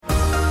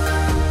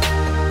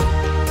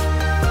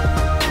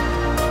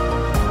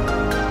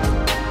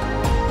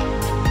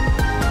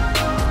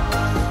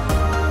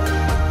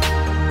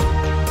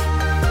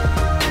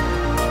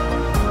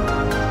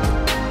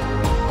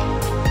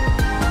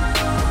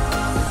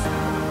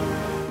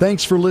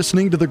Thanks for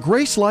listening to the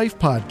Grace Life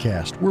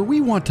Podcast, where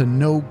we want to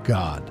know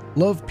God,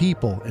 love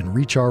people, and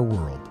reach our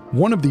world.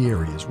 One of the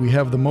areas we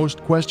have the most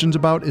questions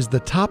about is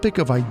the topic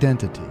of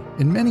identity.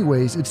 In many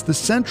ways, it's the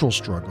central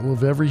struggle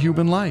of every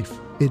human life.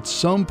 At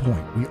some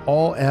point, we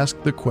all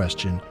ask the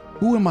question,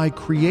 who am I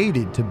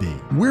created to be?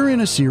 We're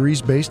in a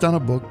series based on a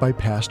book by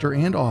pastor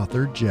and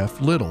author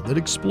Jeff Little that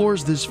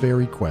explores this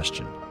very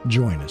question.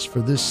 Join us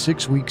for this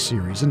 6-week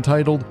series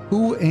entitled,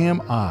 Who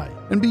Am I?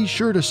 And be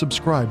sure to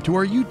subscribe to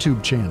our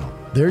YouTube channel.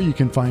 There you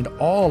can find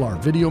all our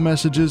video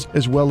messages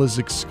as well as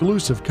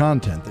exclusive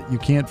content that you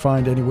can't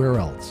find anywhere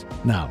else.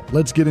 Now,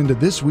 let's get into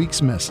this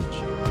week's message.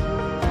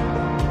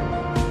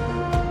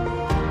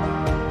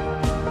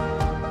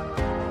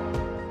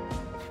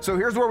 So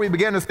here's where we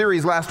began the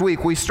series last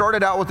week. We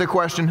started out with the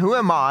question, who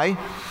am I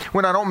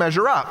when I don't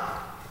measure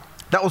up?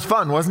 That was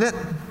fun, wasn't it?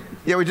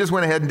 Yeah, we just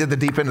went ahead and did the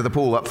deep end of the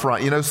pool up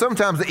front. You know,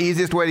 sometimes the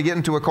easiest way to get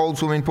into a cold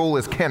swimming pool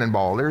is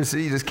cannonball.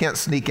 You just can't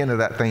sneak into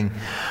that thing.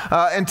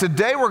 And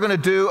today we're going to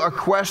do a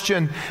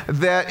question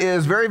that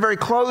is very, very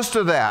close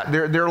to that.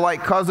 They're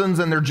like cousins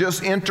and they're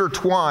just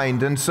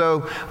intertwined. And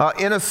so,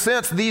 in a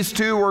sense, these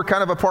two are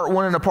kind of a part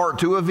one and a part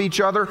two of each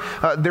other.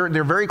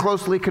 They're very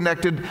closely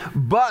connected,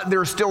 but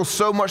there's still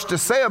so much to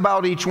say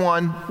about each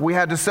one, we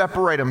had to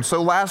separate them.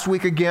 So last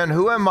week again,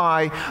 who am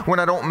I when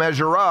I don't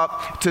measure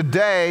up?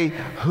 Today,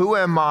 who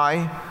am I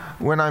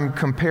when I'm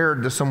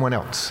compared to someone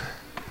else?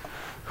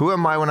 Who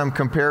am I when I'm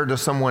compared to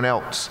someone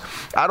else?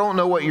 I don't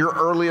know what your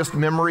earliest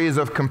memories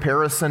of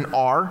comparison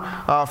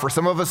are. For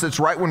some of us,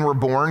 it's right when we're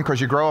born, because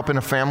you grow up in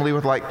a family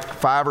with like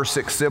 5 or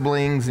 6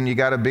 siblings, and you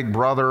got a big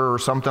brother or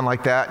something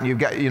like that, and you've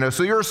got,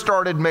 so yours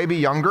started maybe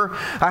younger.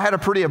 I had a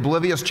pretty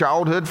oblivious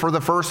childhood for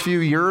the first few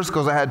years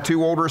because I had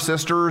 2 older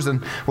sisters,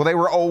 and well, they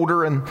were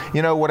older, and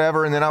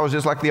whatever, and then I was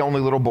just like the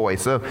only little boy.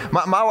 So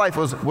my life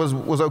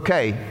was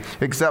okay,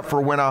 except for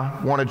when I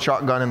wanted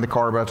shotgun in the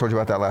car, but I told you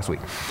about that last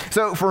week.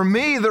 So for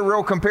me, the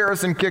real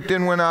comparison kicked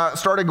in when I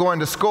started going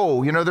to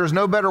school. There's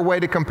no better way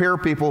to compare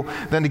people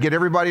than to get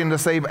everybody in the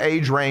same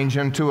age range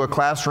into a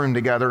classroom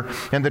together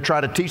and to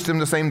try to teach them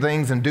the same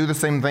things and do the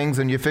same things,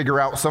 and you figure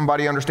out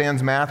somebody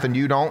understands math and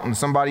you don't, and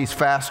somebody's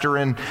faster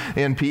in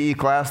PE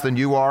class than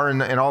you are,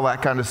 and all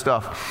that kind of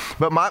stuff.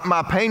 But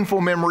my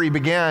painful memory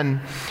began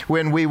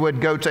when we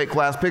would go take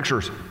class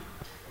pictures.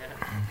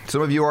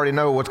 Some of you already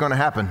know what's going to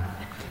happen,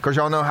 because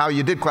y'all know how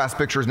you did class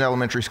pictures in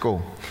elementary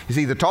school. You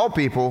see, the tall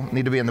people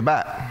need to be in the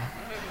back,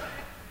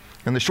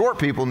 and the short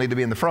people need to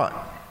be in the front.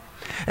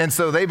 And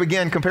so they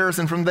began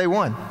comparison from day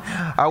one.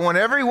 I want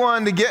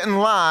everyone to get in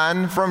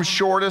line from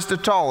shortest to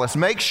tallest.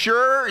 Make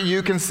sure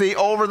you can see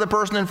over the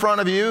person in front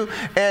of you,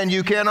 and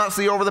you cannot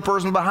see over the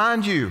person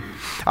behind you.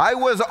 I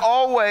was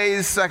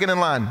always second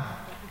in line.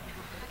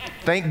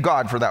 Thank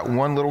God for that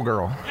one little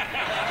girl.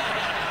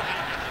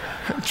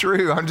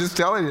 True, I'm just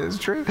telling you, it's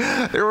true.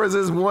 There was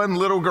this one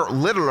little girl,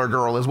 littler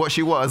girl is what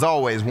she was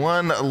always,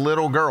 one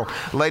little girl.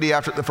 Lady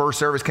after the first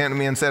service came to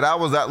me and said, I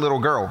was that little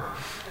girl.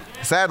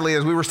 Sadly,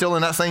 as we were still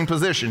in that same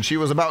position, she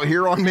was about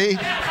here on me,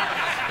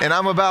 and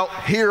I'm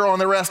about here on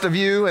the rest of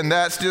you, and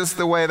that's just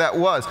the way that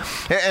was.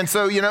 And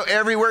so,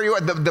 everywhere you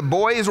went, the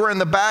boys were in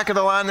the back of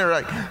the line. They're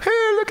like, hey,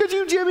 look at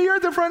you, Jimmy, you're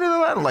at the front of the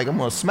line. I'm like, I'm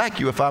going to smack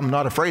you if I'm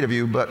not afraid of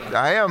you, but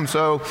I am,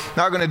 so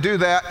not going to do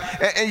that.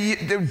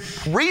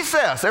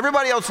 Recess,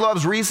 everybody else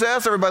loves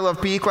recess. Everybody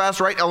loved PE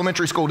class, right?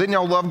 Elementary school. Didn't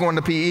y'all love going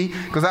to PE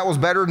because that was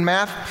better than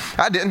math?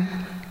 I didn't.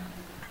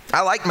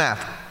 I like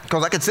math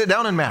because I could sit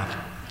down in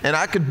math. And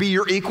I could be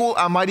your equal.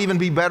 I might even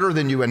be better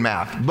than you in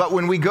math. But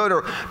when we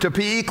go to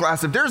PE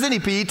class, if there's any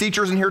PE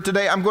teachers in here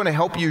today, I'm going to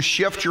help you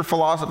shift your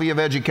philosophy of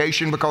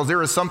education, because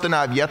there is something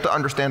I've yet to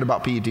understand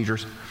about PE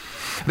teachers.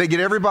 They get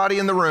everybody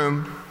in the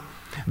room,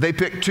 they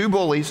pick 2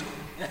 bullies,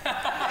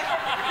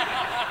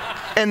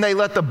 and they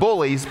let the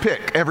bullies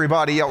pick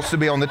everybody else to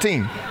be on the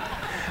team.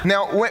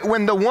 Now,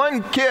 when the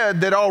one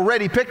kid that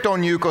already picked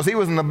on you because he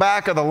was in the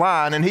back of the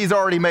line and he's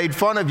already made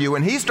fun of you,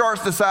 and he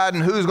starts deciding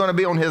who's going to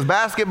be on his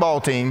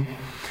basketball team,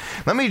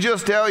 let me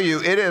just tell you,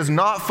 it is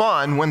not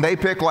fun when they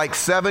pick like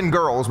 7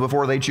 girls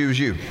before they choose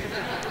you.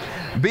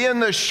 Being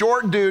the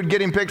short dude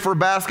getting picked for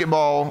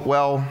basketball,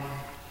 well,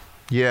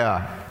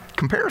 yeah,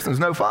 comparison's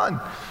no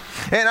fun.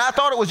 And I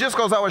thought it was just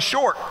because I was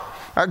short.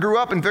 I grew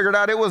up and figured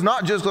out it was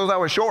not just because I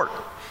was short.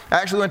 I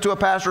actually went to a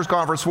pastor's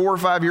conference 4 or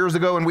 5 years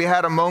ago, and we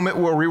had a moment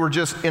where we were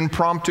just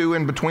impromptu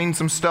in between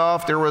some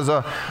stuff. There was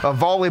a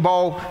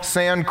volleyball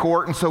sand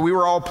court, and so we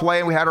were all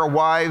playing. We had our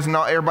wives and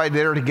everybody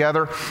there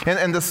together,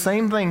 and the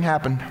same thing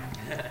happened.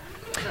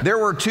 There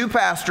were 2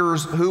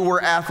 pastors who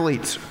were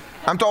athletes.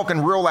 I'm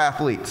talking real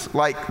athletes.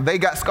 Like, they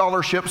got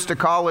scholarships to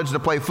college to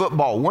play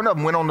football. One of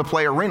them went on to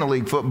play Arena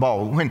League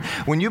football.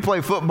 When you play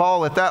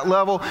football at that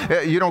level,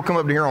 you don't come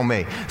up to here on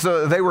me.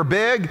 So they were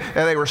big,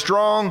 and they were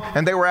strong,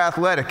 and they were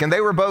athletic. And they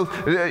were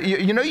both,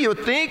 you would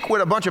think when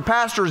a bunch of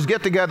pastors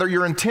get together,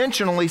 you're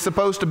intentionally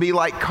supposed to be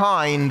like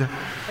kind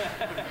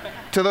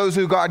to those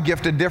who God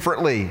gifted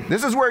differently.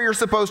 This is where you're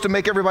supposed to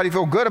make everybody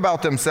feel good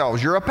about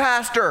themselves. You're a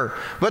pastor.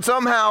 But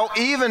somehow,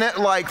 even at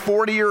like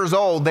 40 years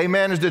old, they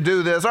managed to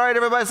do this. All right,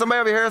 everybody,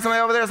 somebody over here,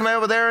 somebody over there, somebody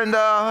over there. And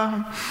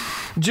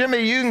Jimmy,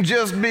 you can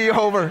just be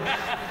over.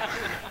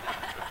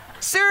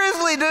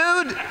 Seriously,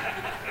 dude.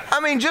 I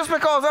mean, just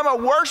because I'm a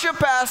worship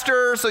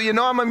pastor, so you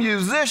know I'm a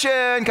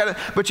musician,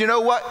 but you know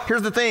what?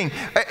 Here's the thing.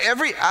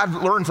 I've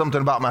learned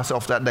something about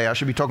myself that day. I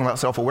should be talking about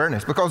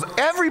self-awareness, because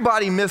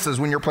everybody misses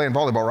when you're playing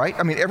volleyball, right?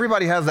 I mean,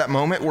 everybody has that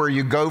moment where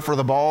you go for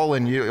the ball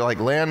and you like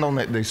land on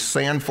the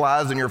sand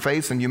flies in your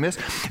face and you miss.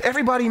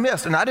 Everybody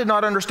missed, and I did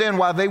not understand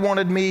why they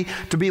wanted me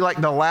to be like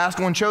the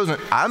last one chosen.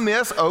 I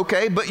miss,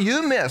 okay, but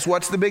you miss.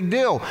 What's the big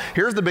deal?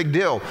 Here's the big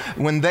deal.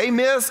 When they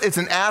miss, it's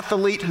an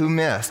athlete who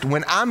missed.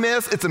 When I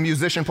miss, it's a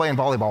musician playing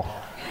volleyball.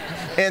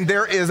 And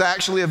there is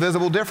actually a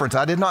visible difference.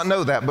 I did not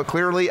know that, but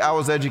clearly I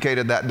was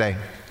educated that day.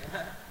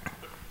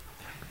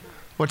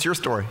 What's your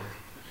story?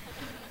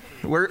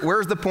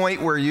 Where's the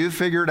point where you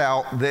figured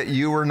out that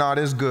you were not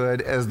as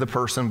good as the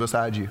person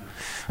beside you?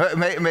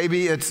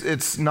 Maybe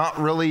it's not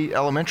really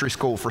elementary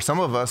school. For some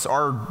of us,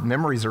 our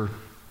memories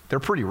they're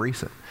pretty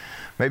recent.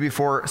 Maybe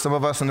for some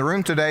of us in the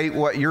room today,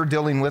 what you're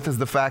dealing with is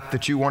the fact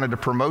that you wanted a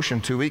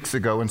promotion 2 weeks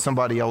ago and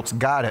somebody else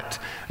got it,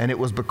 and it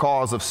was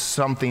because of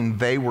something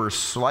they were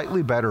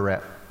slightly better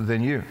at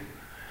than you.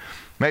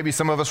 Maybe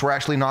some of us were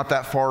actually not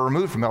that far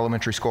removed from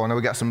elementary school. I know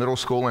we got some middle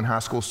school and high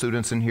school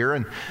students in here,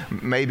 and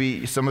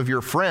maybe some of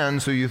your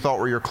friends who you thought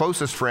were your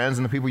closest friends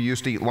and the people you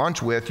used to eat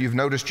lunch with, you've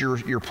noticed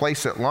your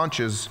place at lunch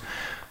has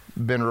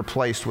been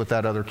replaced with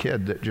that other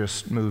kid that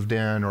just moved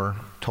in or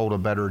told a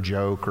better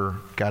joke or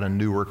got a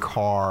newer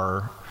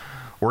car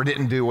or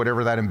didn't do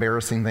whatever that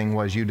embarrassing thing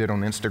was you did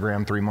on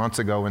Instagram 3 months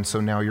ago, and so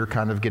now you're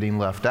kind of getting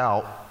left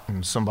out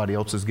and somebody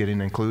else is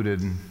getting included.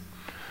 And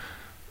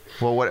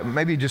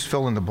maybe just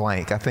fill in the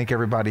blank. I think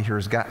everybody here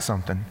has got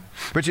something.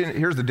 But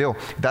here's the deal.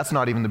 That's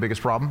not even the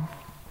biggest problem.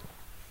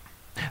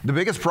 The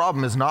biggest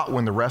problem is not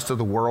when the rest of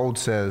the world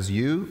says,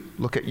 you,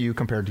 look at you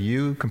compared to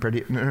you, compared to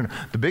you. No.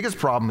 The biggest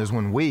problem is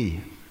when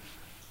we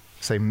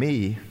say,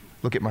 me,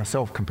 look at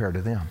myself compared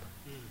to them.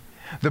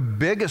 The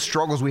biggest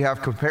struggles we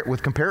have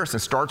with comparison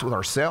starts with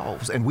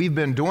ourselves, and we've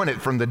been doing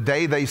it from the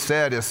day they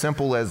said as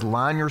simple as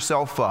line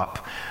yourself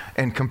up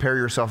and compare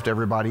yourself to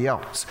everybody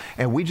else.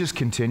 And we just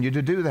continue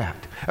to do that.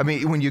 I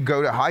mean, when you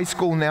go to high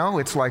school now,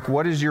 it's like,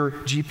 what is your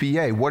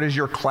GPA? What is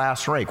your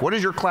class rank? What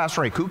is your class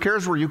rank? Who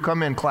cares where you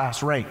come in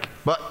class rank?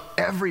 But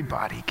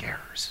everybody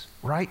cares,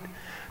 right?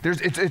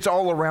 It's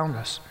all around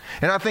us.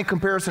 And I think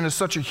comparison is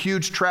such a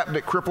huge trap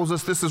that cripples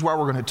us. This is why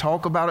we're going to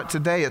talk about it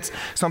today. It's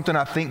something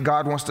I think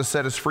God wants to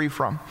set us free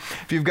from.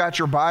 If you've got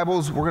your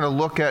Bibles, we're going to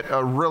look at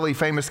a really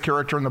famous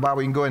character in the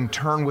Bible. You can go ahead and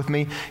turn with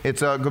me. It's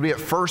going to be at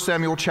 1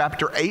 Samuel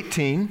chapter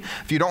 18.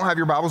 If you don't have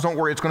your Bibles, don't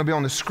worry. It's going to be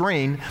on the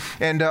screen.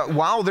 And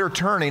while they're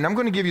turning, I'm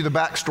going to give you the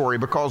backstory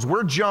because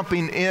we're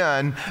jumping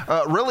in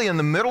really in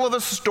the middle of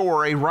a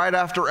story right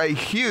after a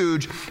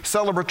huge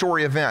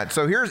celebratory event.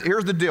 So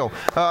here's the deal.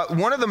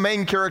 One of the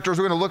main characters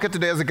we're going to look at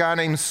today is a guy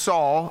named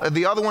Saul.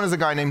 The other one is a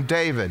guy named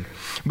David.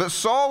 But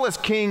Saul is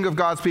king of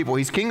God's people.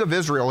 He's king of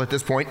Israel at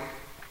this point.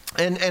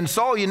 And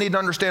Saul, you need to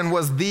understand,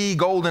 was the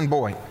golden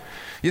boy.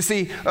 You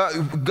see,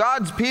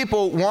 God's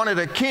people wanted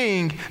a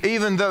king,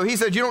 even though he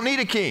said, you don't need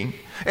a king.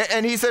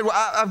 And he said, well,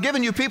 I've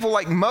given you people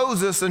like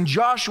Moses and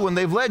Joshua, and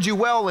they've led you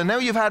well, and now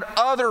you've had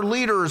other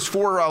leaders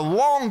for a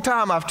long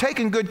time. I've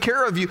taken good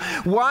care of you.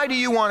 Why do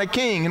you want a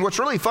king? And what's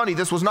really funny,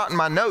 this was not in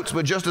my notes,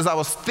 but just as I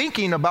was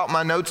thinking about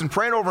my notes and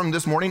praying over them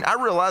this morning,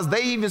 I realized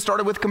they even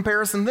started with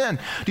comparison then.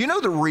 Do you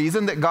know the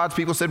reason that God's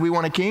people said we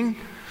want a king?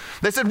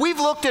 They said, we've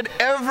looked at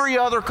every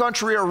other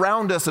country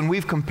around us and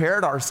we've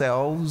compared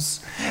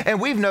ourselves and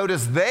we've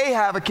noticed they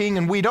have a king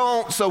and we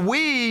don't, so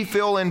we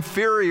feel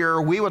inferior.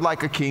 We would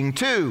like a king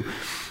too.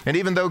 And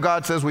even though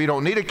God says we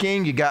don't need a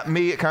king, you got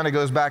me, it kind of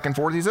goes back and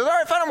forth. He says, all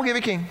right, fine, I'm going to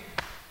give you a king.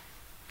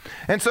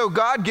 And so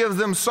God gives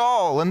them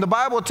Saul, and the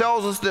Bible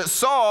tells us that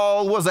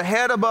Saul was a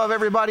head above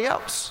everybody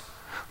else.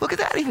 Look at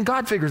that. Even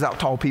God figures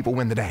out tall people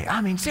win the day. I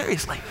mean,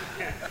 seriously.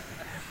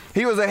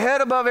 He was a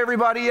head above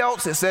everybody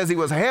else. It says he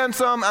was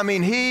handsome. I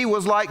mean, he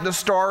was like the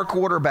star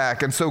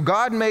quarterback. And so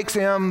God makes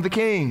him the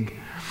king.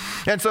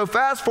 And so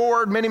fast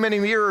forward many,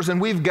 many years,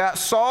 and we've got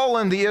Saul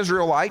and the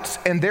Israelites,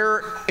 and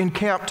they're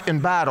encamped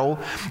in battle.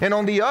 And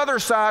on the other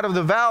side of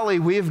the valley,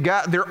 we've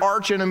got their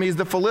arch enemies,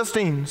 the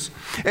Philistines.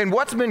 And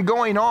what's been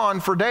going on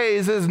for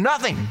days is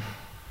nothing.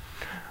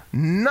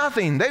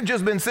 Nothing. They've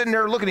just been sitting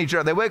there looking at each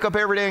other. They wake up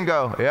every day and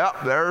go, yep,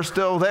 they're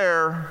still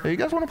there. Hey, you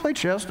guys want to play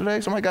chess today?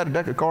 Somebody got a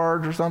deck of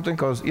cards or something?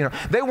 Because,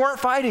 they weren't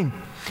fighting.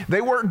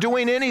 They weren't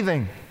doing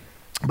anything.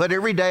 But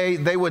every day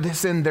they would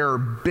send their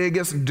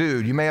biggest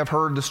dude. You may have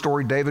heard the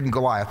story David and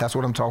Goliath. That's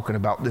what I'm talking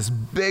about. This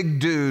big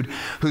dude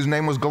whose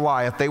name was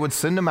Goliath. They would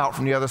send him out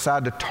from the other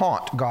side to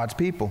taunt God's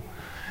people.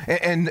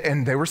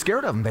 And they were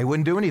scared of him. They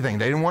wouldn't do anything.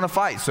 They didn't want to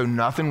fight. So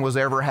nothing was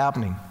ever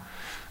happening.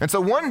 And so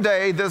one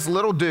day, this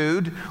little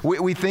dude,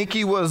 we think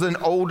he was an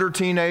older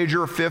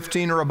teenager,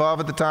 15 or above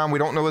at the time. We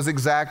don't know his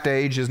exact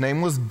age. His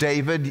name was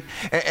David.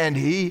 And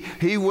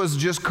he was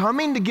just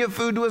coming to give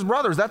food to his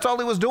brothers. That's all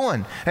he was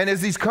doing. And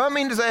as he's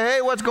coming to say,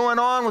 hey, what's going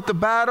on with the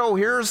battle?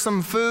 Here's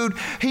some food.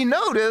 He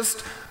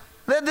noticed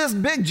that this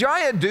big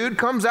giant dude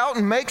comes out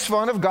and makes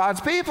fun of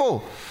God's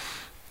people.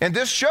 And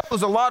this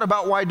shows a lot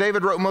about why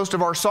David wrote most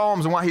of our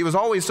Psalms and why he was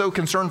always so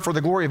concerned for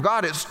the glory of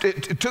God.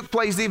 It took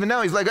place even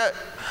now. He's like,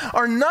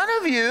 are none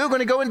of you going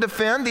to go and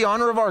defend the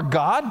honor of our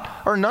God?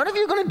 Are none of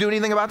you going to do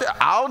anything about that?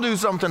 I'll do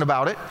something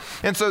about it.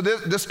 And so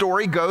the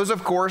story goes,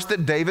 of course,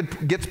 that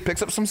David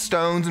picks up some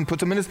stones and puts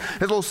them in his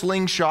little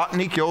slingshot,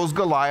 and he kills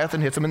Goliath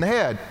and hits him in the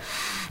head.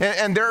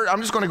 And I'm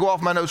just going to go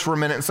off my notes for a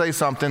minute and say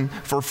something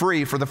for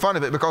free for the fun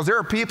of it, because there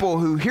are people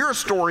who hear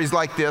stories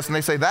like this and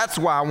they say, that's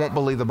why I won't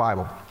believe the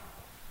Bible.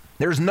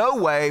 There's no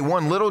way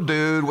one little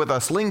dude with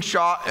a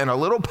slingshot and a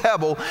little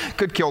pebble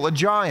could kill a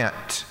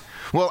giant.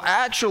 Well,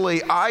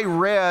 actually, I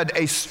read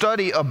a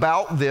study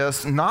about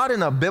this, not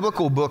in a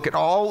biblical book at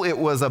all. It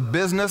was a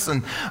business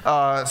and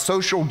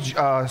social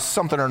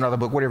something or another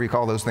book, whatever you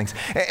call those things.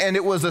 And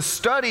it was a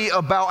study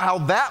about how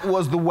that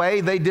was the way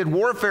they did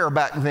warfare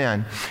back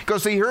then.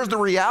 Because see, here's the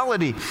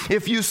reality.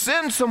 If you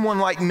send someone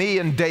like me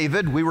and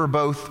David, we were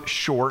both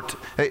short.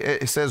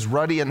 It says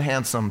ruddy and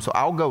handsome, so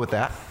I'll go with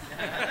that.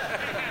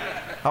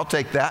 I'll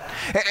take that.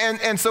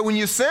 And so when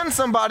you send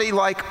somebody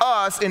like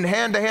us in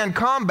hand-to-hand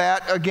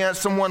combat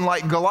against someone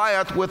like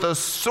Goliath with a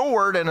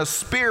sword and a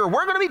spear,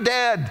 we're going to be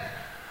dead.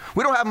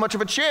 We don't have much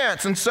of a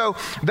chance. And so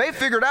they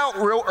figured out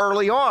real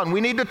early on, we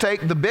need to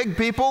take the big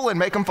people and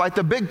make them fight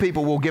the big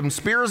people. We'll give them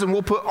spears and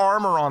we'll put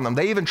armor on them.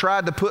 They even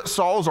tried to put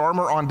Saul's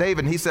armor on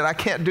David. And he said, I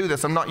can't do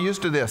this. I'm not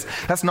used to this.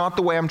 That's not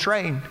the way I'm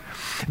trained.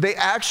 They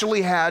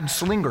actually had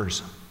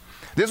slingers.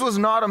 This was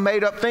not a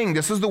made-up thing.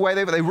 This is the way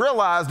they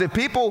realized that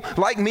people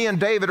like me and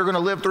David are going to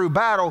live through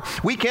battle.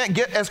 We can't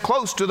get as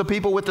close to the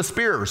people with the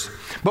spears.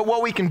 But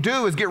what we can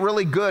do is get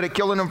really good at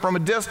killing them from a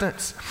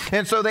distance.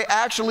 And so they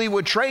actually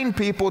would train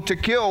people to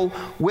kill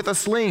with a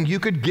sling. You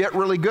could get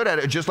really good at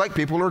it, just like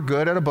people are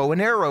good at a bow and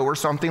arrow or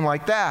something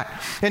like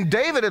that. And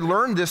David had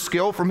learned this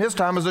skill from his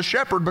time as a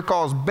shepherd,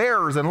 because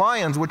bears and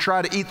lions would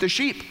try to eat the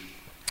sheep.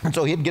 And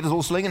so he'd get his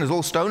little sling and his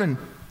little stone and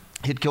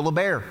he'd kill a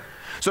bear.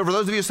 So for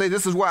those of you who say,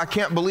 this is why I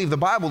can't believe the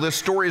Bible, this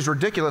story is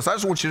ridiculous, I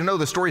just want you to know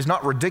the story is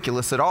not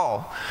ridiculous at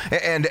all.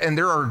 And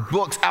there are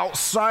books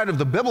outside of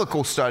the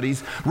biblical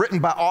studies written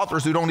by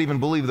authors who don't even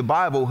believe the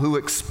Bible who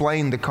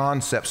explain the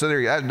concept. So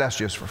that's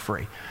just for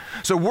free.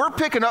 So we're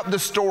picking up the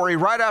story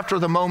right after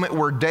the moment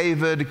where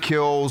David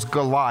kills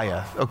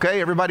Goliath. Okay,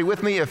 everybody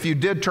with me? If you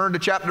did turn to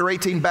chapter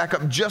 18, back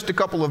up just a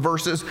couple of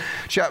verses.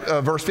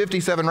 Verse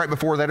 57 right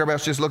before that. Everybody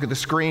else just look at the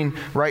screen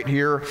right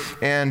here.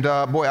 And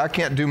boy, I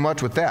can't do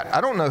much with that.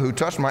 I don't know who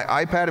touched my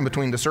iPad in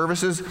between the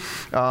services,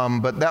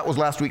 but that was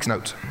last week's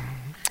notes.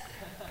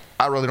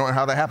 I really don't know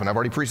how that happened. I've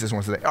already preached this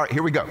once today. All right,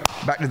 here we go.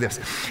 Back to this.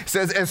 It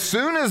says, as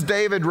soon as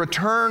David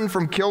returned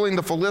from killing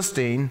the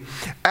Philistine,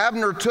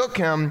 Abner took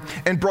him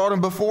and brought him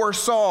before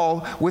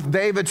Saul, with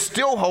David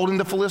still holding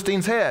the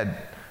Philistine's head.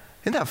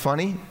 Isn't that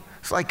funny?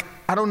 It's like,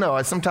 I don't know.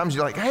 Sometimes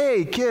you're like,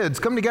 hey, kids,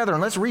 come together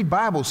and let's read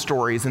Bible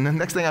stories. And the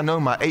next thing I know,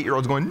 my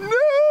 8-year-old's going, no.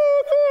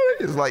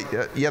 It's like,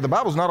 yeah, the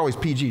Bible's not always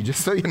PG,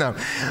 just so you know.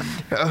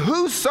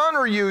 Whose son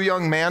are you,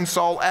 young man?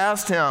 Saul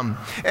asked him.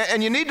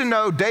 And you need to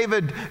know,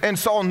 David and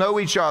Saul know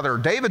each other.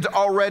 David's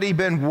already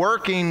been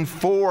working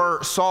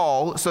for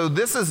Saul, so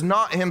this is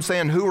not him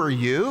saying, who are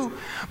you?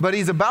 But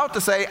he's about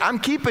to say, I'm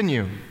keeping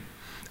you.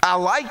 I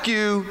like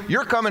you.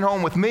 You're coming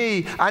home with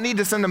me. I need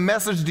to send a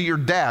message to your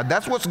dad.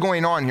 That's what's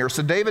going on here.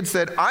 So David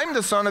said, I'm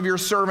the son of your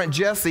servant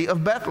Jesse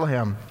of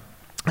Bethlehem.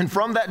 And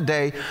from that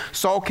day,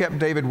 Saul kept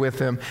David with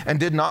him and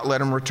did not let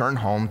him return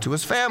home to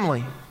his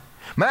family.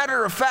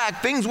 Matter of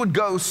fact, things would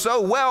go so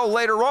well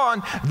later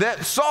on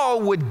that Saul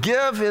would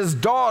give his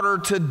daughter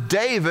to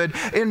David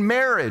in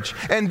marriage.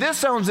 And this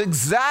sounds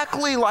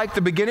exactly like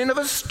the beginning of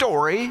a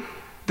story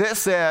that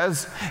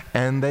says,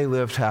 and they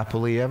lived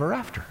happily ever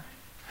after.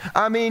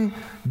 I mean,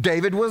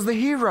 David was the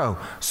hero.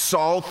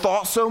 Saul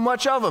thought so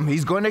much of him.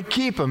 He's going to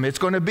keep him. It's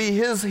going to be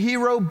his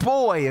hero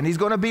boy, and he's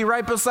going to be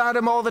right beside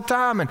him all the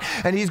time,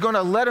 and he's going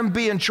to let him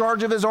be in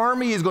charge of his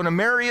army. He's going to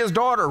marry his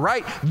daughter,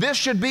 right? This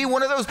should be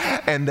one of those.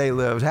 And they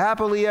lived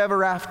happily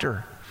ever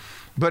after.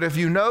 But if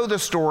you know the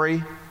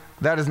story,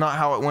 that is not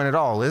how it went at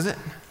all, is it?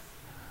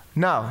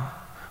 No.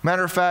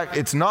 Matter of fact,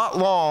 it's not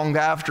long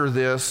after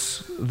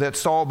this that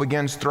Saul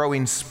begins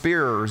throwing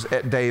spears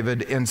at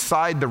David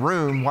inside the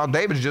room while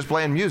David's just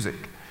playing music.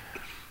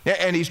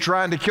 And he's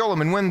trying to kill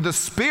him. And when the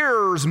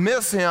spears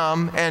miss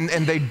him and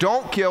they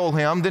don't kill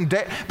him, then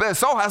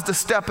Saul has to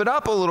step it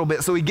up a little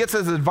bit. So he gets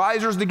his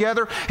advisors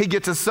together, he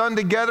gets his son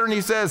together, and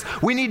he says,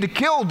 we need to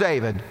kill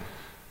David.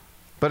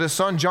 But his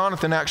son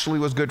Jonathan actually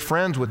was good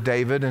friends with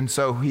David, and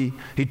so he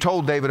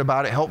told David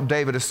about it, helped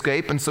David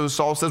escape. And so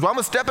Saul says, well, I'm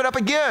going to step it up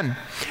again.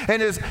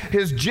 And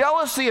his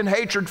jealousy and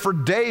hatred for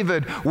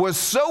David was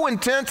so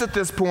intense at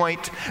this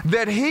point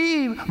that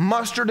he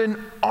mustered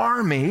an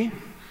army,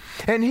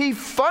 and he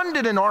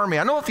funded an army.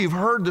 I don't know if you've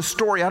heard the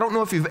story. I don't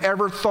know if you've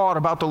ever thought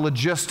about the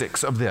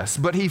logistics of this,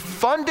 but he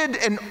funded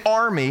an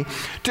army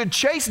to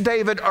chase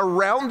David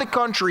around the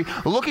country,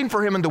 looking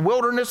for him in the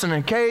wilderness and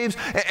in caves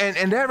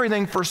and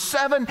everything for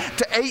 7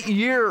 to 8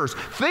 years.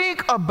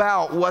 Think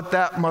about what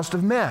that must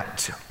have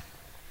meant.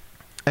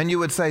 And you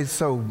would say,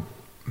 so,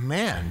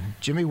 man,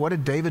 Jimmy, what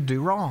did David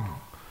do wrong?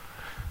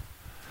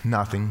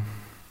 Nothing.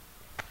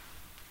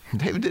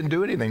 David didn't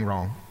do anything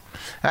wrong.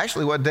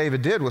 Actually, what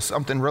David did was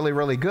something really,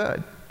 really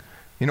good.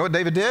 You know what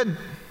David did?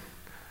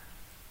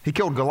 He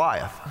killed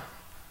Goliath.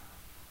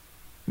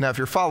 Now, if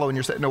you're following,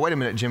 you're saying, no, wait a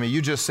minute, Jimmy,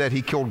 you just said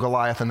he killed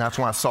Goliath, and that's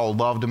why Saul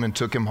loved him and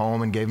took him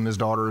home and gave him his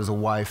daughter as a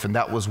wife, and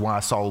that was why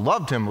Saul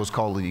loved him, was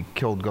called he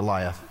killed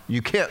Goliath.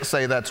 You can't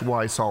say that's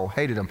why Saul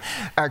hated him.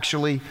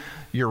 Actually,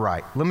 you're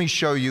right. Let me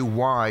show you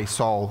why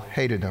Saul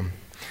hated him.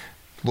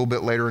 A little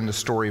bit later in the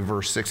story,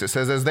 verse 6, it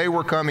says, as they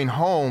were coming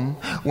home,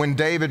 when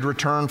David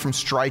returned from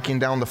striking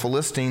down the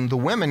Philistine, the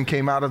women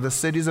came out of the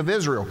cities of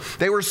Israel.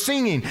 They were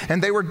singing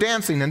and they were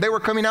dancing, and they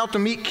were coming out to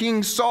meet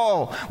King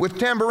Saul with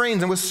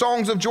tambourines and with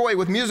songs of joy,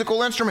 with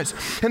musical instruments.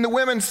 And the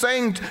women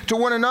sang to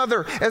one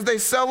another as they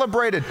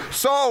celebrated,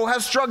 Saul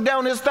has struck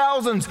down his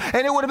thousands.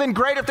 And it would have been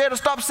great if they had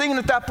stopped singing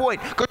at that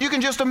point, because you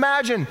can just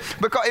imagine,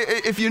 because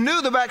if you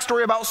knew the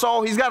backstory about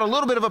Saul, he's got a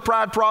little bit of a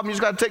pride problem. You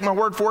just got to take my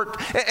word for it.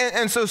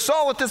 And so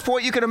Saul at this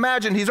point, you can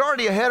imagine he's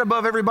already ahead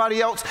above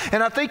everybody else,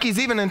 and I think he's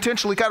even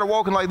intentionally kind of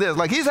walking like this,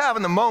 like he's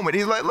having the moment.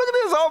 He's like, look at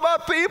this, all my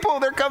people,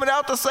 they're coming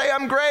out to say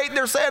I'm great.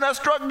 They're saying I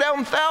struck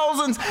down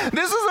thousands.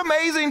 This is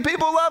amazing.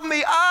 People love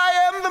me.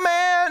 I am the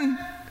man.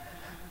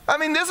 I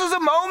mean, this is a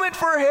moment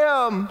for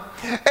him.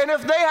 And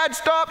if they had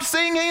stopped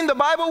singing, the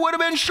Bible would have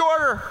been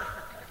shorter.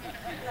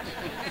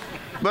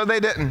 But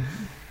they didn't.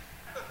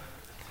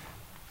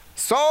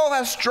 Saul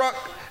has struck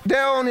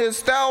down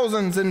his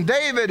thousands, and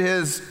David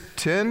his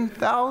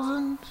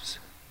 10,000s.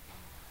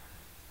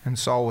 And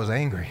Saul was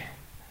angry,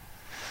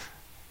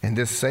 and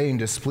this saying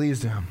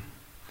displeased him.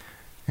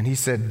 And he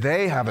said,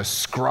 they have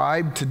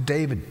ascribed to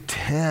David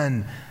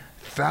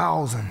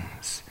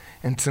 10,000s,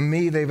 and to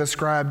me they've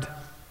ascribed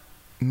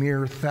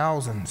mere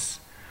thousands.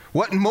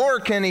 What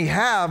more can he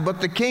have but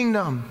the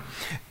kingdom?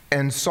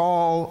 And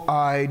Saul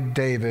eyed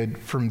David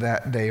from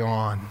that day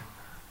on.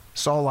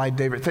 Saul eyed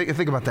David.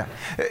 Think about that.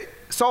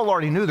 Saul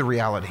already knew the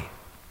reality.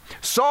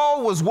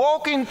 Saul was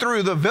walking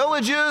through the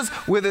villages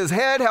with his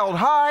head held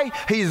high.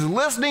 He's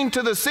listening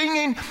to the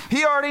singing.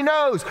 He already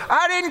knows,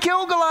 I didn't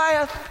kill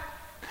Goliath.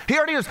 He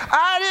already knows,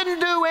 I didn't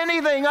do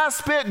anything. I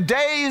spent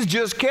days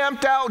just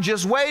camped out,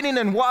 just waiting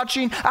and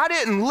watching. I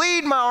didn't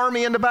lead my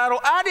army into battle.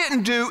 I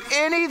didn't do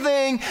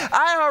anything.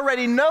 I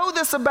already know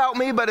this about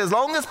me, but as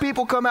long as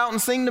people come out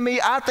and sing to me,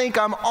 I think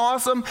I'm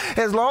awesome.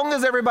 As long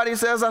as everybody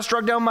says I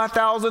struck down my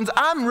thousands,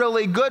 I'm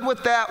really good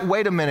with that.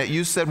 Wait a minute,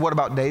 you said what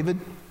about David?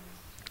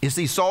 You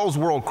see, Saul's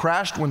world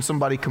crashed when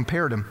somebody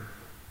compared him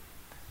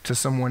to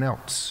someone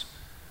else.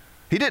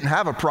 He didn't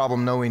have a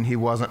problem knowing he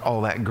wasn't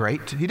all that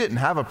great. He didn't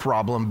have a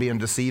problem being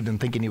deceived and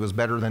thinking he was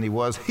better than he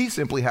was. He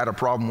simply had a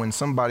problem when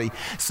somebody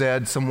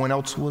said someone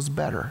else was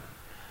better.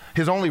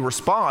 His only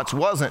response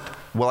wasn't,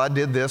 well, I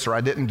did this, or I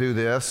didn't do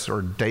this,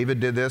 or David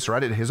did this, or I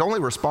did. His only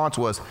response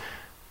was,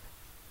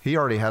 he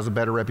already has a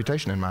better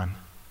reputation in mind.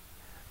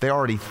 They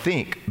already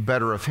think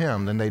better of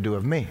him than they do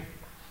of me.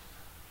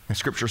 And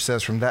Scripture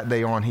says from that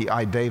day on, he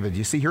eyed David.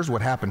 You see, here's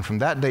what happened. From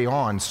that day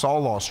on,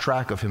 Saul lost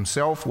track of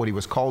himself, what he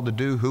was called to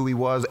do, who he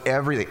was,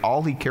 everything.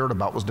 All he cared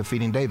about was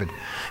defeating David.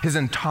 His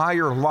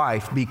entire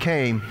life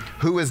became,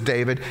 who is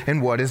David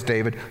and what is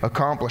David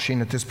accomplishing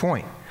at this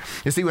point?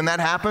 You see, when that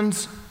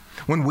happens,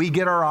 when we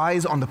get our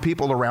eyes on the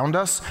people around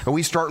us, and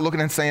we start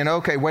looking and saying,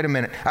 okay, wait a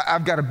minute,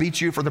 I've got to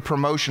beat you for the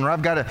promotion, or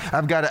I've got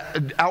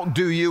to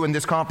outdo you in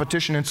this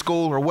competition in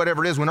school, or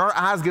whatever it is. When our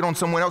eyes get on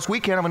someone else, we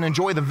can't even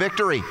enjoy the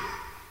victory.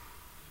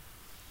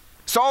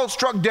 Saul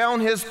struck down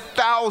his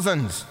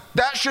thousands.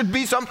 That should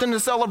be something to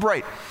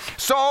celebrate.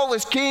 Saul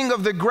is king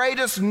of the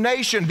greatest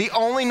nation, the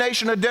only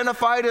nation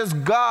identified as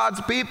God's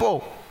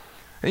people.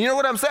 And you know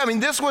what I'm saying? I mean,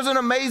 this was an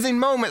amazing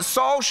moment.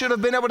 Saul should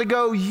have been able to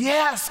go,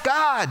 yes,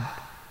 God.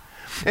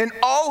 And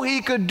all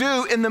he could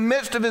do in the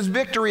midst of his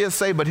victory is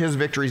say, but his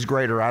victory is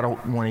greater. I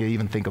don't want to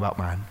even think about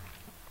mine.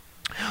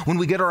 When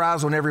we get our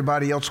eyes on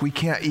everybody else, we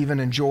can't even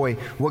enjoy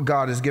what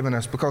God has given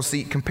us, because,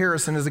 see,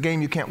 comparison is a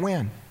game you can't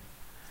win.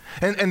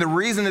 And the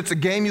reason it's a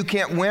game you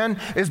can't win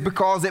is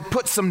because it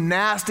puts some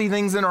nasty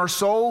things in our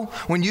soul.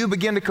 When you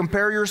begin to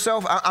compare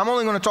yourself, I'm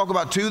only going to talk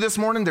about two this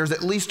morning. There's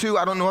at least two.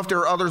 I don't know if there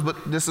are others,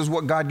 but this is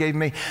what God gave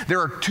me. There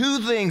are two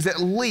things at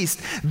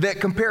least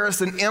that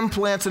comparison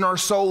implants in our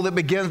soul that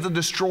begins to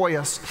destroy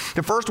us.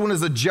 The first one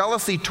is a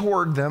jealousy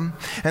toward them,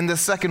 and the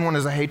second one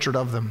is a hatred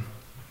of them.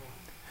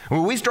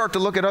 When we start to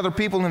look at other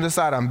people and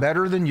decide I'm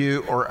better than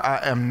you, or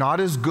I am not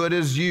as good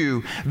as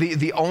you,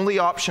 the only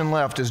option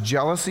left is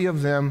jealousy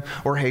of them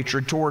or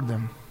hatred toward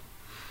them.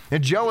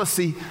 And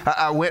jealousy,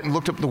 I went and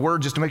looked up the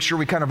word just to make sure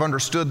we kind of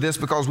understood this,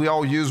 because we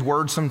all use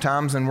words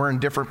sometimes and we're in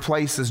different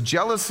places.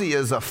 Jealousy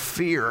is a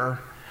fear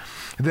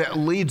that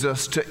leads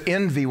us to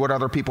envy what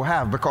other people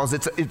have, because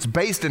it's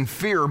based in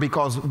fear,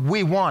 because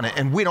we want it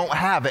and we don't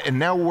have it, and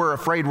now we're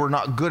afraid we're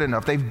not good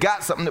enough. They've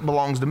got something that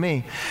belongs to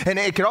me. And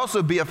it could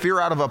also be a fear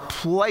out of a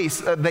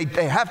place. They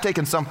have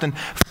taken something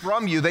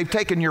from you. They've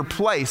taken your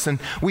place. And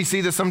we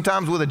see this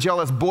sometimes with a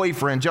jealous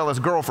boyfriend, jealous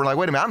girlfriend. Like,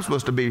 wait a minute, I'm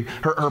supposed to be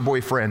her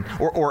boyfriend,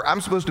 or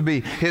I'm supposed to be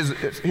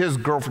his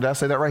girlfriend. Did I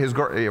say that right? His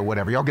girl, yeah,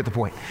 whatever. Y'all get the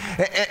point.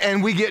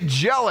 And we get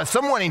jealous.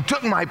 Someone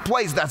took my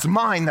place. That's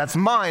mine. That's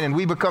mine. And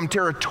we become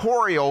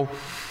territorial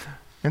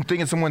and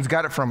thinking someone's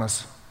got it from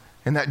us,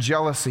 and that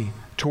jealousy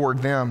toward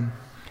them.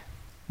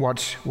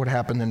 Watch what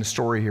happened in the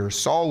story here.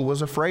 Saul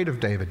was afraid of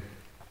David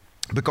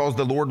because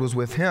the Lord was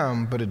with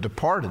him, but had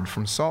departed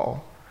from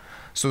Saul.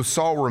 So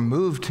Saul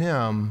removed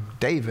him,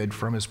 David,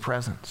 from his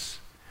presence.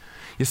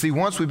 You see,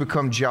 once we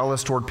become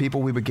jealous toward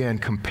people, we begin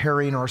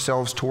comparing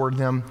ourselves toward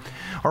them.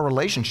 Our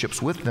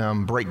relationships with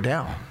them break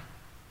down.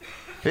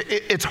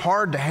 It's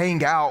hard to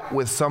hang out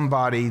with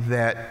somebody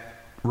that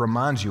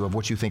reminds you of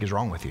what you think is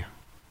wrong with you.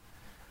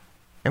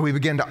 And we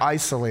begin to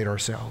isolate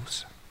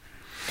ourselves.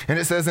 And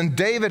it says, and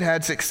David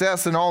had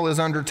success in all his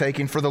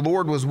undertaking, for the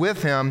Lord was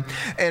with him.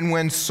 And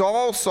when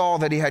Saul saw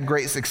that he had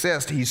great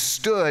success, he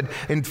stood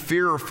in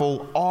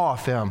fearful awe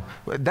of him.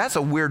 That's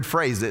a weird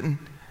phrase, isn't it?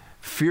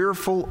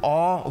 Fearful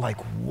awe, like,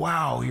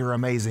 wow, you're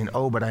amazing.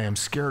 Oh, but I am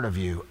scared of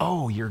you.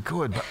 Oh, you're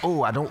good, but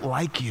oh, I don't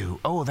like you.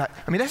 Oh,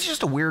 that's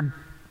just a weird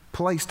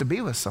place to be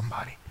with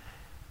somebody.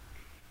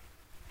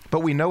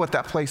 But we know what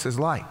that place is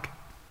like.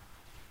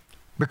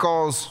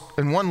 Because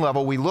in one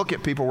level, we look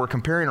at people we're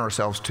comparing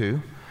ourselves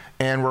to,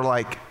 and we're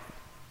like,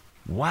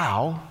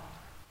 wow.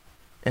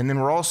 And then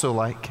we're also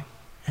like,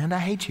 and I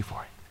hate you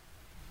for it.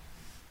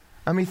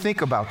 I mean,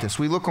 think about this.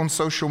 We look on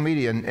social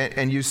media,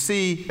 and you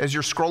see, as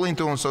you're scrolling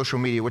through on social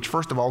media, which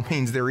first of all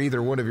means they're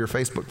either one of your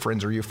Facebook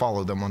friends or you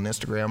follow them on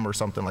Instagram or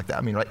something like that.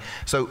 I mean, right?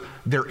 So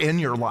they're in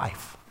your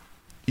life.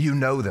 You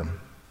know them.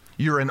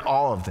 You're in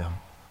awe of them.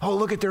 Oh,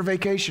 look at their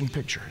vacation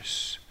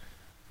pictures.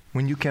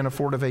 When you can't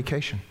afford a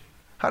vacation.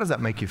 How does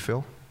that make you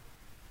feel?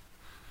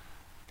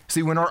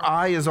 See, when our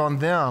eye is on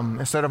them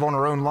instead of on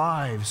our own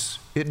lives,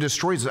 it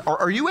destroys it.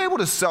 Are you able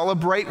to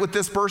celebrate with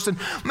this person?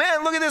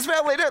 Man, look at this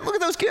family. Look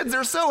at those kids.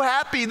 They're so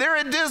happy. They're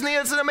at Disney.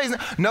 It's an amazing.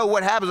 No,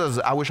 what happens is,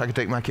 I wish I could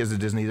take my kids to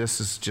Disney. This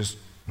is just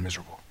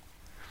miserable.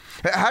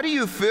 How do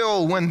you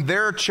feel when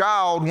their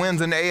child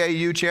wins an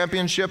AAU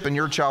championship and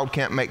your child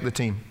can't make the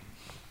team?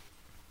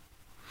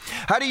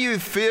 How do you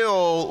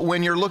feel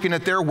when you're looking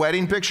at their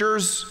wedding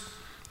pictures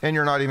and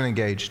you're not even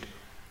engaged?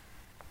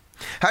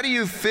 How do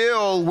you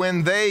feel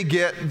when they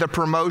get the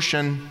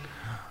promotion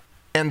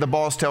and the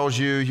boss tells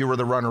you you were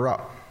the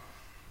runner-up?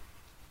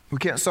 We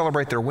can't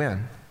celebrate their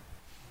win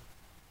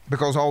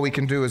because all we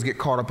can do is get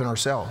caught up in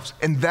ourselves.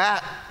 And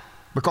that,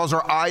 because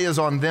our eye is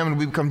on them and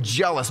we become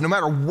jealous. No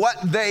matter what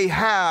they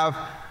have,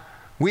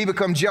 we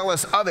become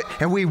jealous of it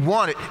and we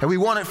want it, and we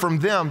want it from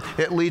them.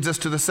 It leads us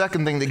to the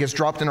second thing that gets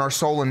dropped in our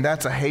soul, and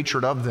that's a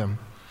hatred of them.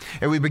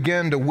 And we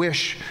begin to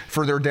wish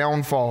for their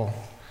downfall.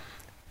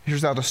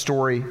 Here's how the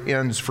story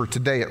ends, for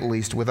today at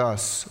least, with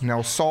us.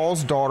 Now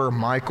Saul's daughter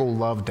Michal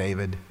loved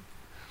David,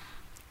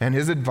 and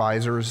his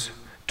advisors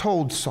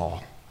told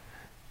Saul.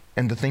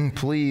 And the thing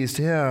pleased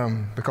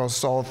him because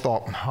Saul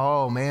thought,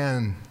 oh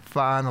man,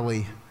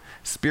 finally,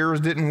 spears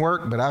didn't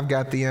work, but I've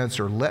got the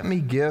answer. Let me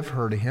give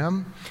her to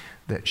him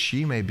that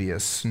she may be a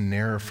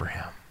snare for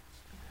him.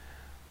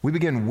 We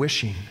begin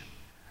wishing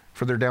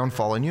for their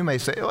downfall. And you may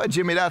say, oh,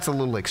 Jimmy, that's a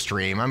little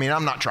extreme. I mean,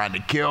 I'm not trying to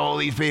kill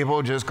these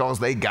people just because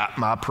they got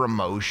my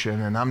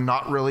promotion. And I'm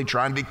not really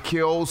trying to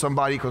kill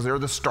somebody because they're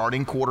the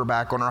starting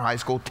quarterback on our high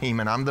school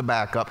team and I'm the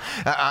backup.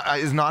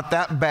 It's not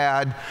that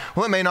bad.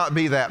 Well, it may not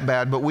be that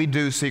bad, but we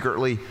do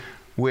secretly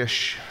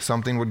wish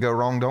something would go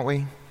wrong, don't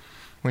we?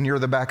 When you're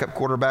the backup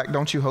quarterback,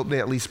 don't you hope they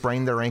at least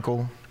sprain their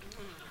ankle?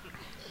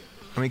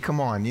 I mean, come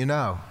on, you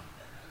know.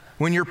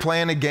 When you're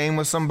playing a game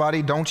with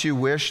somebody, don't you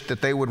wish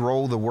that they would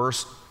roll the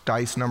worst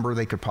dice number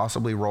they could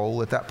possibly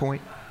roll at that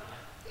point?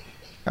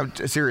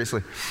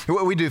 Seriously.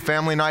 We do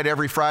family night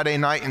every Friday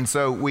night, and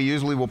so we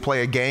usually will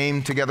play a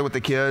game together with the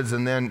kids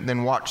and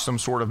then watch some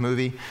sort of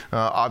movie.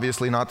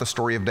 Obviously not the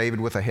story of David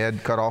with a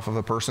head cut off of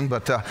a person,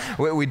 but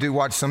we do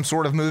watch some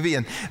sort of movie.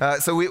 And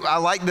I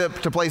like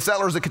to play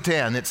Settlers of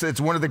Catan. It's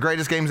one of the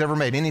greatest games ever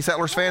made. Any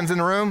Settlers fans in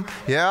the room?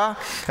 Yeah?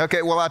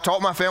 Okay, well, I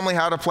taught my family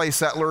how to play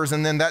Settlers,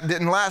 and then that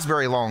didn't last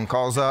very long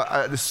because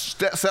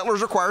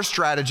Settlers requires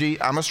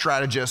strategy. I'm a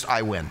strategist.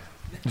 I win.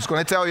 I'm just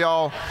going to tell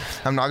y'all,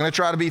 I'm not going to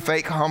try to be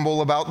fake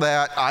humble about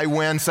that. I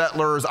win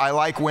Settlers. I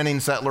like winning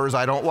Settlers.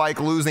 I don't like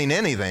losing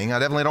anything. I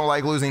definitely don't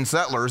like losing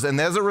Settlers. And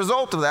as a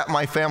result of that,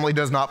 my family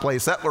does not play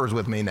Settlers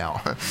with me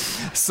now.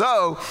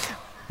 So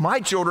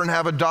my children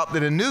have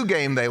adopted a new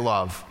game they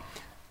love,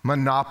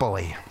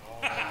 Monopoly.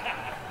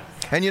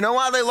 And you know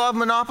why they love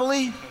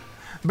Monopoly?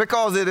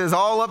 Because it is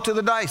all up to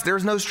the dice.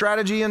 There's no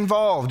strategy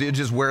involved. It's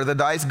just where the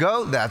dice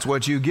go, that's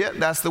what you get.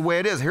 That's the way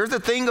it is. Here's the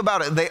thing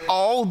about it. They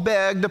all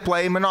beg to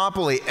play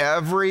Monopoly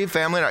every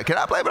family night. Can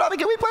I play Monopoly?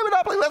 Can we play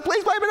Monopoly? Let's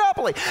please play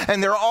Monopoly.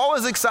 And they're all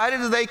as excited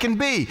as they can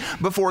be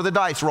before the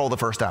dice roll the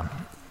first time.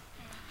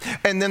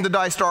 And then the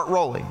dice start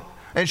rolling.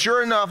 And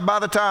sure enough, by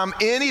the time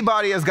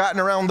anybody has gotten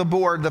around the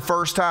board the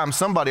first time,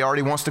 somebody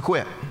already wants to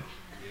quit.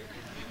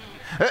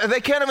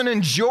 They can't even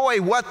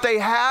enjoy what they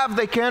have.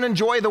 They can't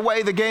enjoy the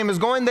way the game is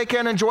going. They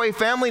can't enjoy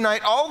family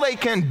night. All they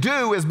can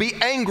do is be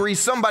angry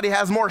somebody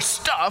has more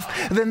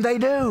stuff than they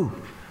do.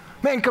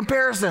 Man,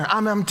 comparison,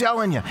 I'm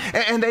telling you.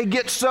 And they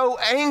get so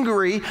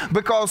angry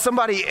because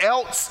somebody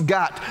else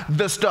got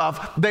the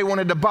stuff they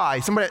wanted to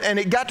buy. And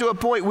it got to a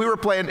point we were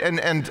playing,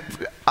 and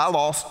I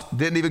lost,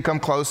 didn't even come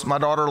close. My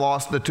daughter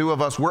lost, the two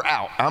of us were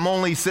out. I'm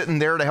only sitting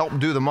there to help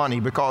do the money,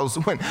 because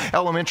when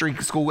elementary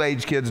school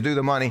age kids do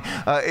the money,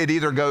 it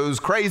either goes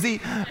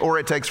crazy or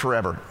it takes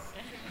forever.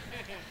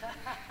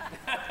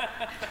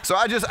 So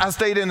I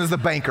stayed in as the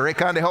banker. It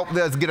kind of helped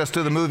us get us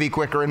to the movie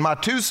quicker. And my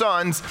two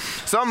sons,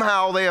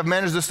 somehow they have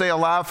managed to stay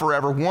alive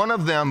forever. One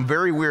of them,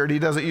 very weird, he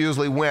doesn't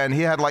usually win.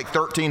 He had like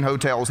 13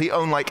 hotels. He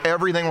owned like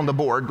everything on the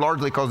board,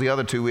 largely because the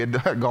other two we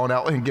had gone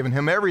out and given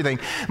him everything.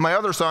 My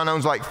other son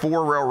owns like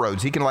 4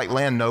 railroads. He can like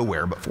land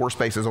nowhere, but 4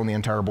 spaces on the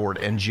entire board,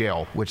 and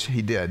jail, which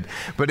he did.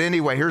 But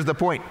anyway, here's the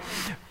point.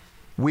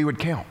 We would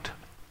count.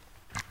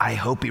 I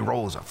hope he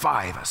rolls a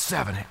 5, a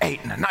 7, an 8,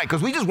 and a 9,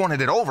 because we just wanted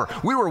it over.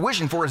 We were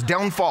wishing for his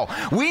downfall.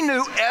 We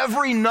knew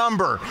every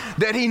number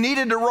that he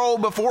needed to roll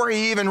before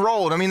he even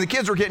rolled. I mean, the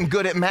kids were getting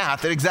good at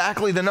math, at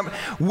exactly the number.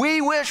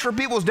 We wish for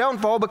people's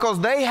downfall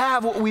because they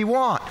have what we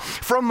want.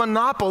 From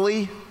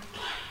Monopoly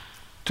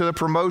to the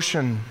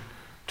promotion,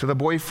 to the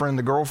boyfriend,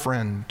 the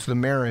girlfriend, to the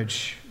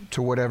marriage,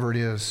 to whatever it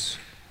is.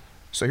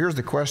 So here's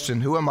the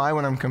question. Who am I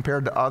when I'm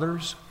compared to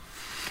others?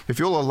 If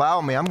you'll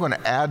allow me, I'm going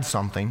to add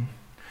something.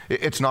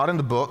 It's not in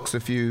the books.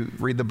 If you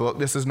read the book,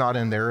 this is not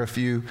in there. If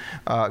you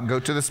go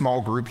to the small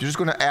group, you're just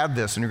going to add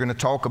this and you're going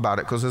to talk about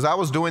it. Because as I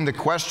was doing the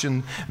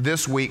question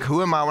this week,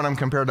 who am I when I'm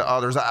compared to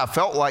others? I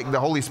felt like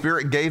the Holy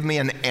Spirit gave me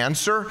an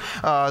answer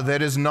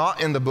that is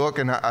not in the book.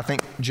 And I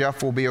think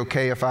Jeff will be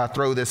okay if I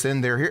throw this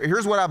in there.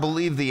 Here's what I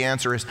believe the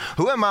answer is.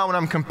 Who am I when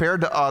I'm compared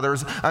to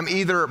others? I'm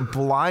either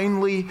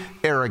blindly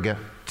arrogant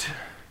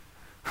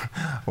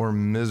or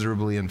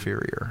miserably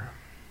inferior.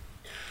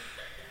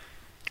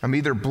 I'm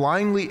either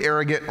blindly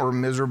arrogant or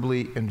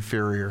miserably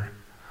inferior.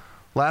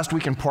 Last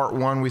week in part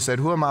 1, we said,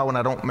 who am I when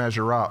I don't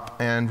measure up?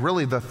 And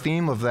really the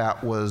theme of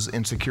that was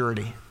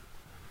insecurity.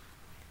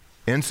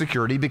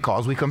 Insecurity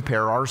because we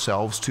compare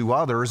ourselves to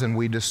others and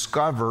we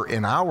discover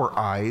in our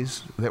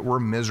eyes that we're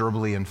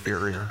miserably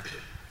inferior.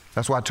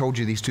 That's why I told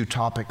you these two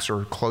topics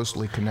are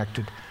closely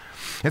connected.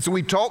 And so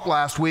we talked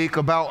last week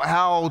about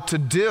how to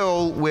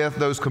deal with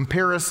those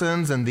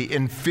comparisons and the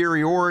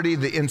inferiority,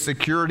 the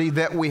insecurity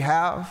that we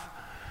have.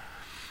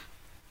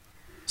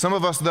 Some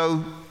of us,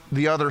 though,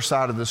 the other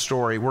side of the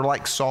story, we're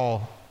like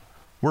Saul.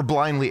 We're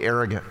blindly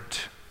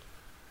arrogant.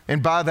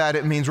 And by that,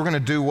 it means we're going to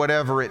do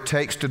whatever it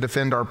takes to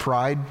defend our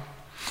pride.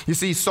 You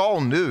see,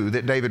 Saul knew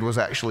that David was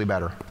actually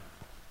better.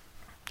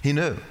 He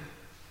knew.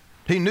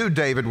 He knew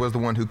David was the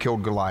one who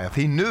killed Goliath.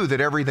 He knew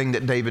that everything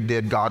that David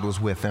did, God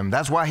was with him.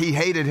 That's why he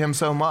hated him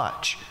so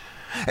much.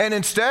 And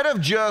instead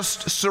of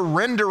just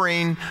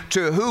surrendering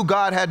to who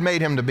God had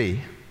made him to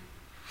be,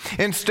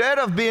 instead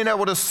of being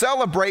able to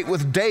celebrate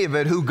with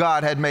David who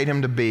God had made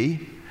him to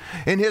be,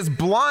 in his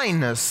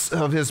blindness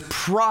of his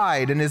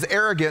pride and his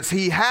arrogance,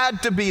 he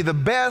had to be the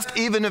best,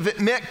 even if it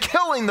meant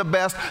killing the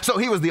best, so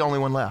he was the only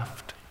one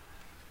left.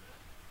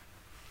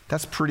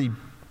 That's pretty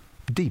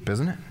deep,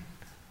 isn't it?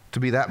 To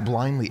be that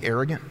blindly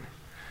arrogant.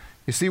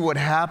 You see, what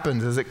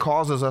happens is it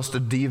causes us to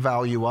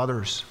devalue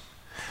others.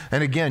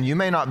 And again, you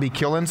may not be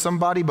killing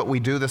somebody, but we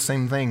do the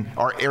same thing.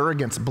 Our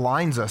arrogance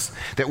blinds us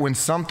that when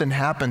something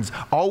happens,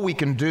 all we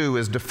can do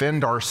is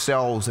defend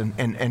ourselves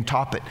and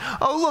top it.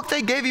 Oh, look,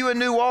 they gave you a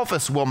new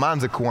office. Well,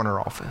 mine's a corner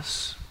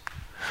office.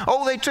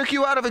 Oh, they took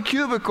you out of a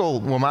cubicle.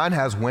 Well, mine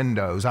has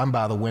windows. I'm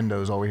by the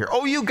windows over here.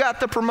 Oh, you got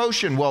the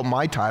promotion. Well,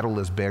 my title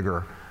is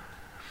bigger.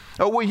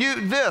 Oh, well,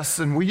 you this,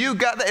 and well, you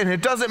got that, and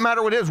it doesn't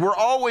matter what it is. We're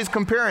always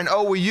comparing.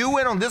 Oh, well, you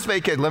went on this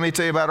vacation. Let me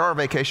tell you about our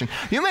vacation.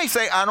 You may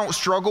say, I don't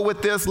struggle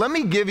with this. Let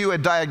me give you a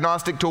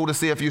diagnostic tool to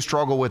see if you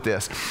struggle with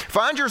this.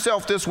 Find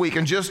yourself this week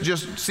and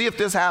just see if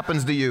this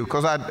happens to you,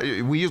 because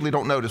we usually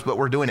don't notice, but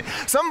we're doing it.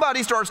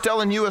 Somebody starts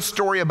telling you a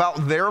story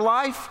about their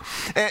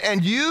life,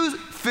 and you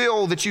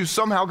feel that you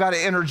somehow got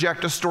to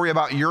interject a story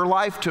about your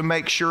life to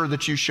make sure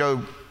that you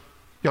show,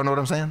 y'all know what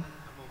I'm saying?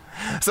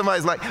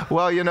 Somebody's like,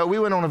 well, you know, we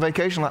went on a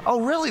vacation. Like,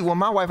 oh, really? Well,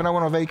 my wife and I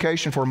went on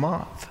vacation for a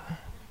month.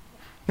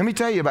 Let me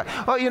tell you about it.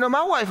 Oh, you know,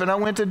 my wife and I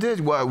went to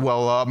Disney.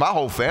 Well, my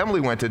whole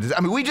family went to Disney. I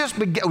mean,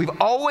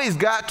 we've always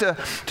got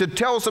to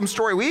tell some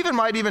story. We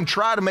might even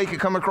try to make it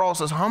come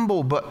across as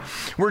humble, but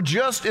we're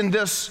just in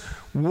this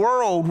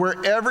world where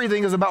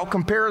everything is about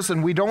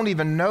comparison. We don't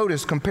even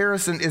notice.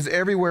 Comparison is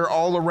everywhere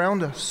all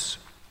around us.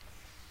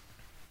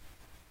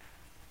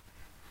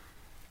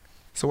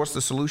 So what's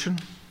the solution?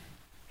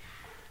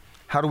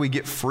 How do we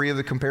get free of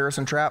the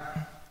comparison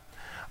trap?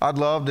 I'd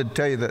love to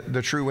tell you that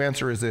the true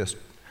answer is this.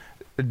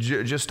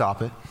 Just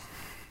stop it.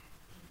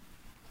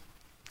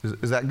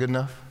 Is that good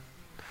enough?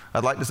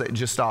 I'd like to say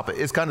just stop it.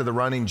 It's kind of the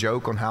running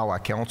joke on how I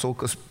counsel,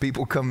 because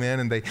people come in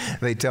and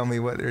they tell me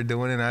what they're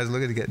doing, and I just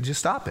look at it, just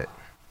stop it.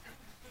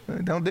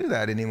 Don't do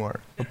that anymore.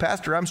 Well,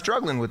 Pastor, I'm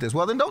struggling with this.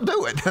 Well, then don't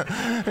do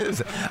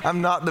it. I'm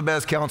not the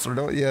best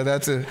counselor.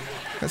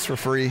 That's for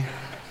free.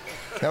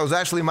 That was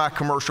actually my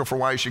commercial for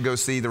why you should go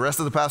see the rest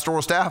of the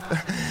pastoral staff.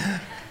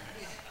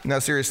 Now,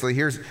 seriously,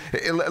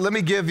 let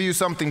me give you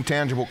something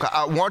tangible.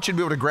 I want you to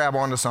be able to grab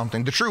onto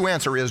something. The true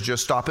answer is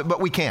just stop it, but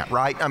we can't,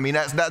 right? I mean,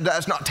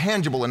 that's not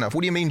tangible enough.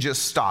 What do you mean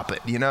just stop it,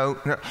 you know?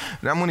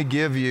 I'm going to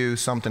give you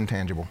something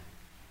tangible.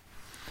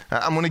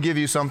 I'm going to give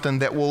you something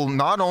that will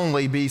not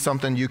only be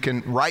something you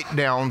can write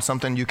down,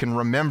 something you can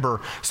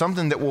remember,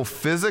 something that will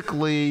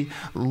physically,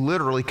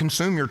 literally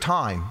consume your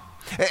time.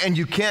 And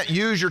you can't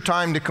use your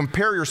time to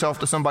compare yourself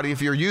to somebody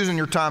if you're using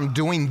your time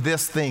doing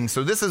this thing.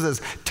 So this is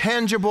as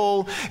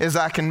tangible as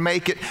I can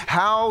make it.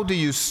 How do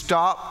you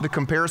stop the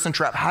comparison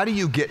trap? How do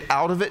you get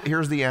out of it?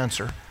 Here's the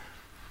answer.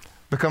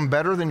 Become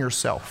better than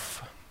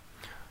yourself,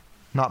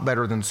 not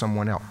better than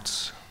someone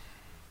else.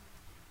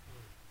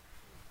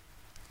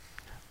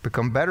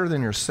 Become better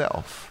than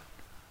yourself,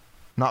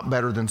 not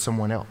better than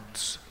someone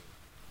else.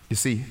 You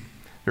see,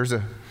 there's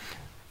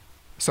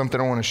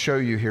something I want to show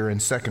you here in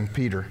 2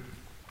 Peter.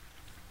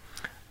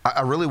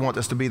 I really want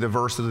this to be the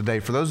verse of the day.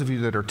 For those of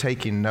you that are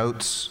taking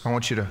notes, I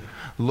want you to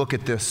look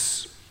at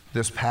this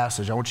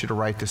passage. I want you to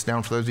write this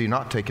down. For those of you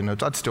not taking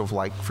notes, I'd still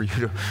like for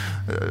you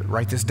to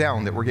write this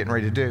down that we're getting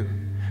ready to do.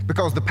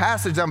 Because the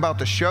passage I'm about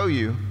to show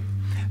you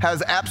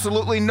has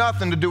absolutely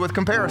nothing to do with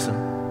comparison.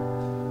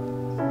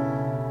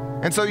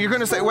 And so you're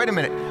going to say, wait a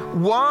minute,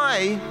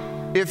 why,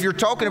 if you're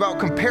talking about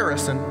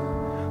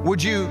comparison,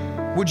 would you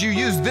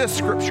use this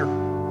scripture?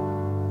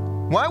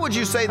 Why would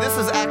you say this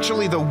is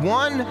actually the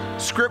one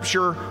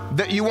scripture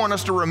that you want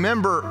us to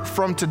remember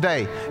from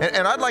today?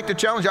 And I'd like to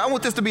challenge you. I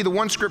want this to be the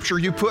one scripture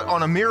you put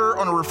on a mirror,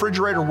 on a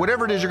refrigerator,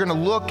 whatever it is you're going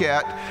to look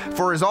at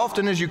for as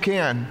often as you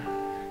can.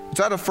 It's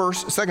out of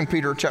 2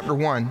 Peter chapter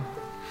 1.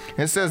 And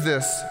it says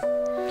this,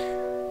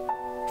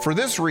 "For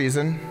this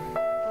reason,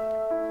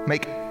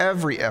 make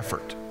every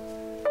effort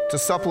to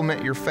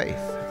supplement your faith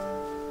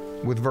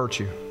with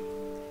virtue,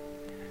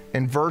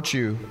 and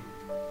virtue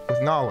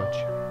with knowledge,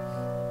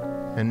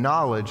 and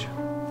knowledge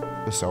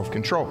with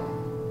self-control,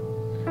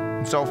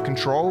 and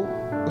self-control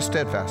with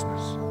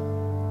steadfastness,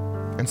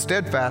 and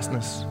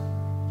steadfastness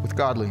with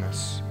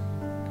godliness,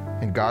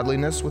 and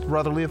godliness with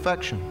brotherly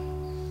affection,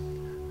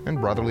 and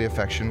brotherly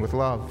affection with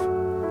love.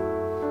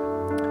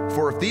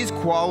 For if these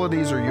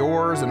qualities are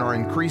yours and are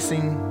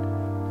increasing,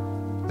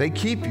 they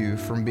keep you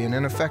from being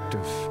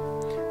ineffective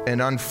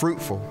and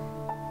unfruitful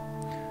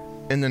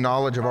in the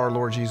knowledge of our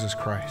Lord Jesus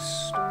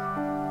Christ."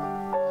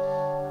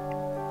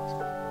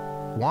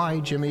 Why,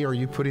 Jimmy, are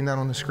you putting that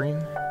on the screen?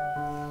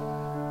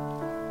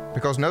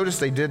 Because notice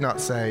they did not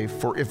say,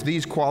 "For if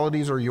these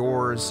qualities are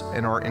yours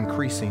and are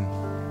increasing,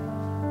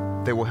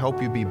 they will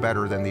help you be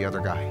better than the other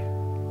guy."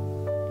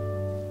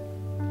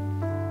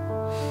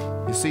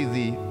 You see,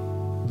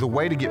 the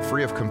way to get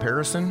free of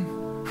comparison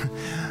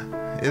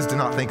is to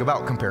not think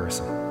about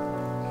comparison.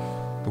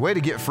 The way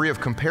to get free of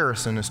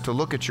comparison is to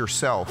look at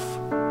yourself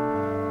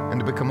and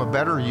to become a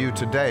better you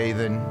today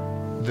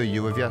than the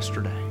you of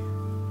yesterday.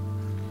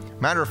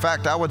 Matter of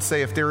fact, I would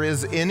say if there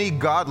is any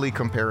godly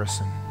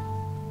comparison,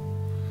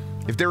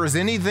 if there is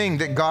anything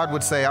that God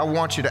would say, I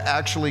want you to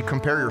actually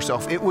compare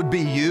yourself, it would be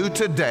you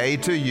today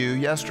to you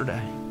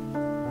yesterday.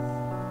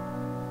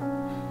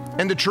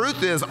 And the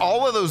truth is,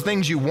 all of those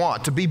things you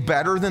want, to be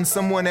better than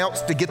someone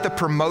else, to get the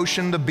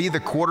promotion, to be the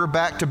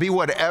quarterback, to be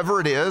whatever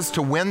it is,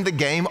 to win the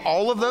game,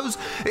 all of those,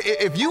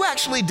 if you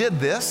actually did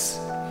this,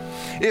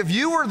 if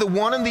you were the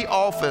one in the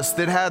office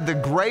that had the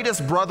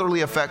greatest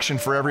brotherly affection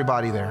for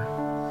everybody there,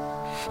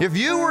 if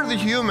you were the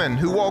human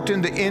who walked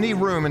into any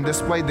room and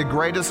displayed the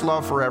greatest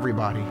love for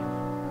everybody,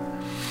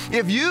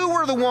 if you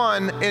were the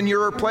one in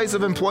your place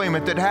of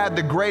employment that had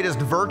the greatest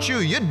virtue,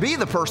 you'd be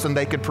the person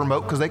they could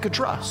promote because they could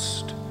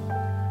trust.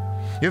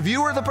 If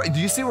you were do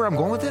you see where I'm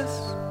going with this?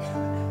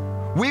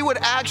 We would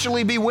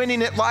actually be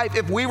winning at life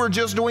if we were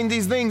just doing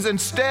these things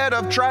instead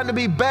of trying to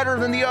be better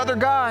than the other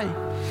guy.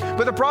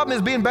 But the problem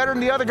is being better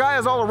than the other guy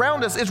is all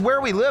around us. It's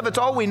where we live. It's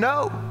all we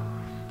know.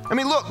 I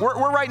mean, look,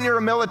 we're right near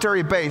a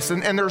military base,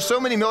 and there's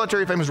so many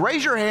military families.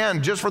 Raise your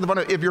hand just for the fun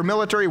of it. If you're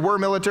military, we're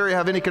military,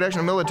 have any connection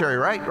to military,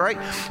 right?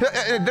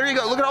 There you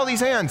go. Look at all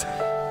these hands.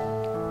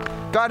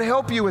 God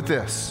help you with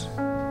this.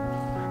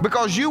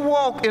 Because you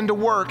walk into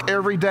work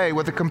every day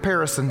with a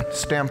comparison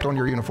stamped on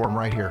your uniform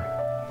right here.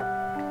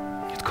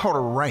 It's called a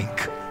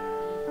rank.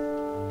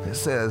 It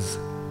says,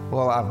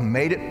 well, I've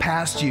made it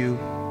past you,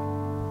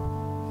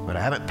 but I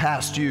haven't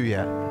passed you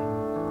yet.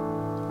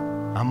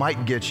 I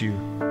might get you,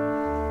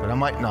 but I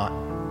might not,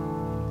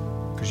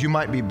 because you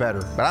might be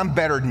better. But I'm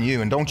better than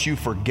you, and don't you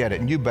forget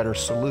it, and you better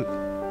salute.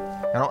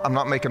 I'm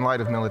not making light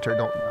of military.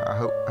 I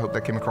hope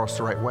that came across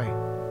the right way.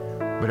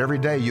 But every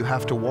day you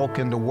have to walk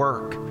into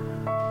work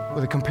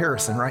with a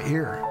comparison right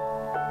here.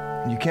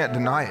 And you can't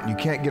deny it, and you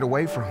can't get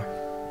away from it.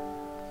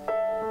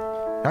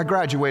 I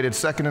graduated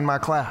second in my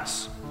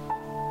class.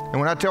 And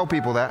when I tell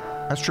people that,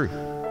 that's true.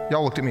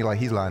 Y'all looked at me like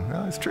he's lying.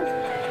 No, it's true.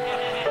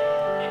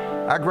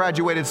 I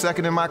graduated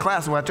second in my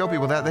class, and when I tell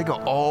people that, they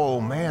go, oh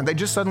man, they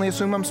just suddenly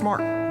assume I'm smart.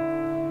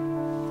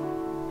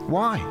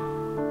 Why?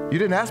 You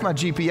didn't ask my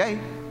GPA.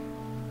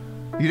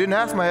 You didn't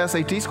ask my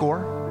SAT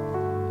score.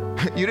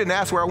 You didn't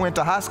ask where I went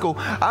to high school.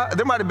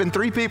 There might have been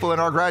 3 people in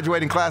our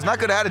graduating class, and I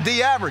could have had a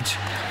D average.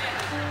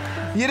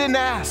 You didn't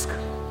ask.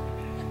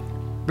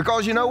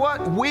 Because you know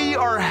what? We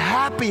are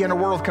happy in a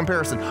world of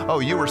comparison. Oh,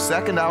 you were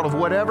second out of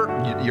whatever?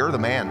 You're the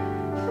man.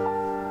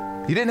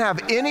 You didn't have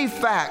any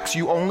facts.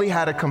 You only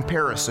had a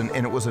comparison,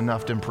 and it was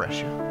enough to impress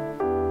you.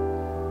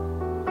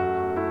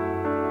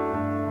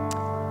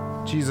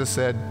 Jesus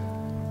said,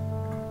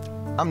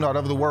 I'm not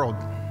of the world.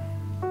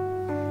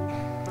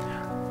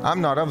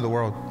 I'm not of the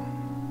world.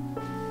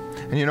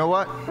 And you know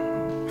what?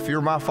 If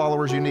you're my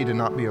followers, you need to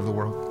not be of the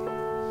world.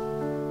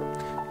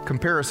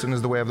 Comparison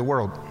is the way of the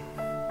world.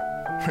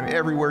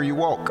 Everywhere you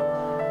walk.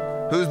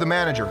 Who's the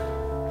manager?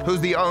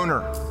 Who's the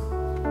owner?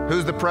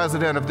 Who's the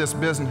president of this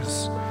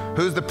business?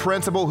 Who's the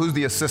principal? Who's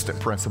the assistant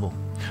principal?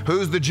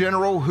 Who's the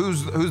general?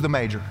 Who's the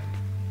major?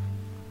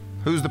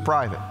 Who's the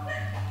private?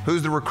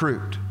 Who's the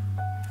recruit?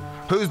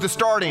 Who's the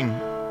starting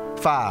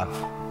five?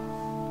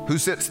 Who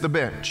sits the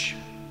bench?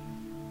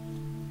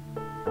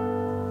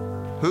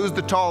 Who's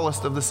the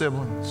tallest of the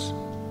siblings?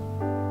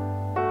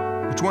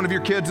 Which one of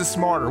your kids is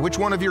smarter? Which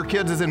one of your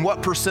kids is in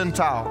what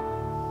percentile?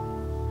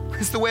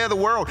 It's the way of the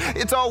world.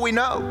 It's all we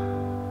know.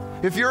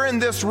 If you're in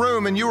this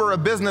room and you are a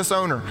business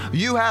owner,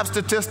 you have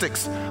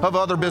statistics of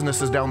other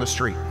businesses down the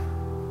street.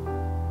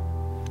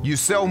 You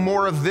sell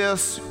more of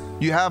this,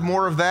 you have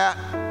more of that.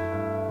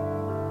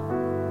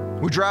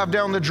 We drive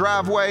down the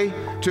driveway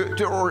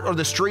or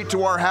the street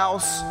to our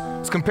house.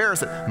 It's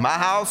comparison. My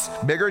house,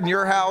 bigger than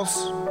your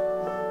house.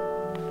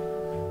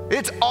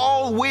 It's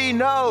all we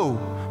know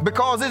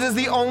because it is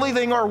the only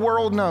thing our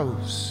world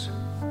knows.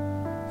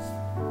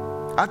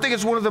 I think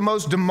it's one of the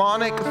most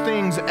demonic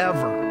things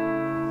ever.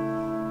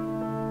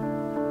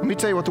 Let me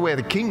tell you what the way of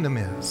the kingdom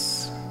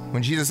is.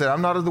 When Jesus said,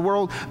 I'm not of the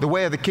world, the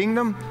way of the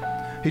kingdom,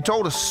 he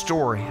told a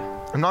story.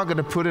 I'm not going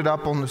to put it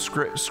up on the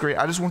screen.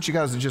 I just want you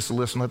guys to just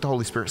listen. Let the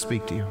Holy Spirit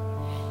speak to you.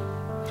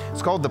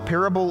 It's called the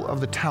parable of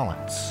the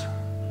talents.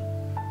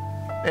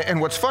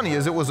 And what's funny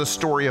is it was a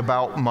story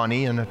about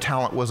money, and a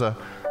talent was a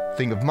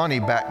thing of money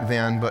back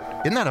then. But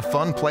isn't that a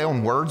fun play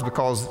on words?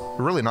 Because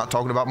we're really not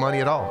talking about money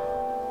at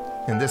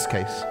all in this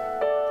case.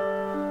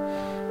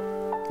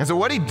 And so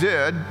what he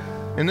did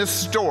in this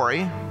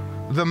story,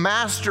 the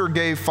master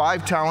gave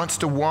 5 talents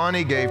to one,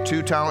 he gave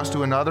 2 talents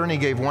to another, and he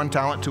gave 1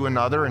 talent to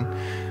another. And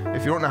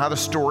if you don't know how the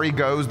story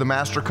goes, the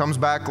master comes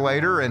back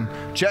later and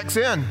checks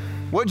in.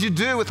 What'd you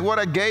do with what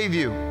I gave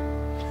you?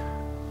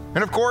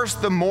 And of course,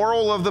 the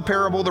moral of the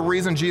parable, the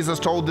reason Jesus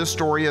told this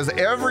story is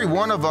every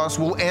one of us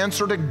will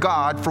answer to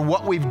God for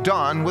what we've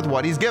done with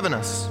what he's given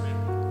us.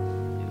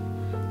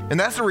 And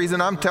that's the reason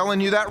I'm telling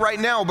you that right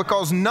now,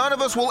 because none of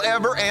us will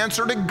ever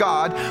answer to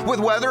God with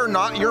whether or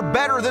not you're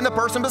better than the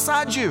person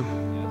beside you.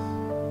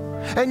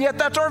 And yet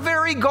that's our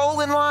very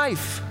goal in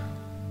life.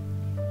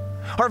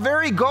 Our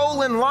very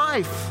goal in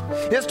life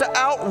is to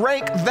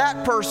outrank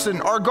that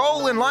person. Our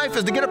goal in life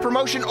is to get a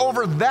promotion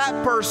over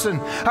that person.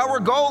 Our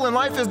goal in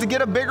life is to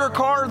get a bigger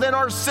car than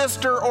our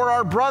sister or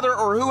our brother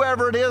or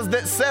whoever it is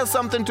that says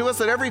something to us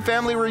at every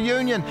family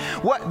reunion.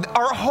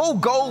 Our whole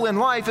goal in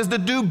life is to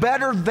do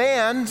better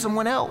than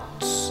someone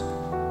else.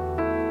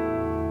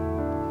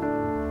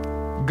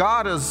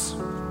 God is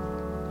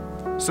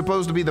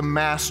supposed to be the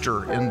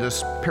master in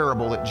this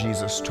parable that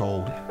Jesus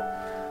told.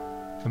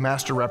 The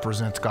master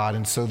represents God,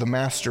 and so the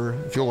master,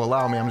 if you'll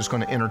allow me, I'm just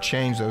going to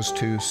interchange those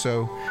two.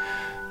 So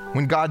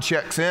when God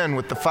checks in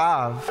with the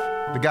 5,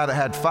 the guy that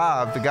had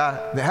 5, the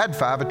guy that had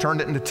 5 had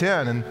turned it into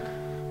 10, and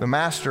the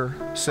master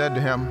said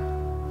to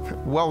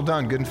him, well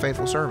done, good and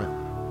faithful servant.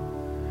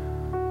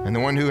 And the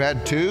one who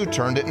had 2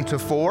 turned it into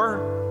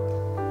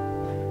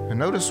 4. And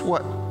notice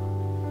what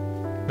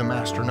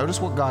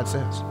God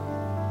says.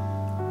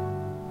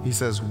 He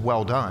says,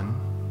 well done,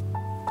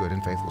 good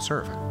and faithful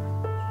servant.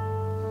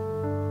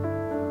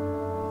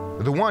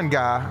 The one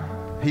guy,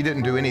 he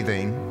didn't do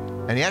anything,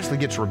 and he actually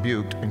gets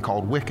rebuked and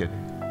called wicked.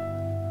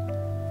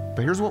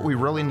 But here's what we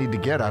really need to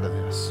get out of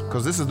this,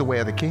 because this is the way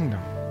of the kingdom.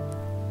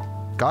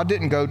 God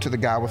didn't go to the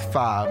guy with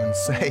 5 and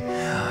say,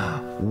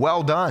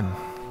 well done,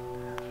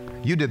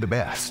 you did the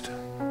best.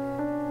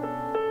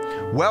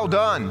 Well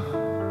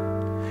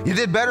done, you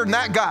did better than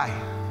that guy.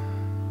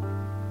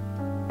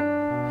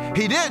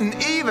 He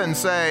didn't even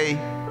say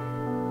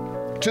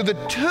to the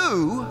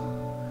 2,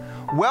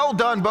 well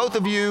done, both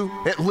of you.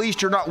 At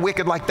least you're not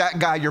wicked like that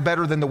guy. You're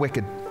better than the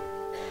wicked.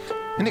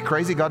 Isn't it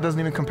crazy? God doesn't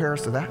even compare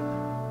us to that.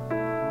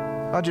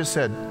 God just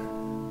said,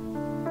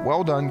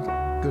 well done,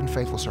 good and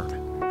faithful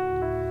servant.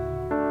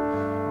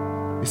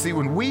 You see,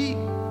 when we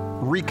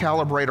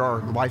recalibrate our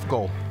life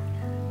goal,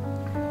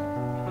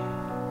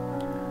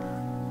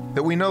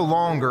 that we no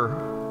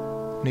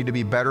longer need to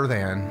be better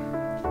than,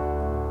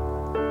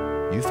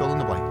 you fill in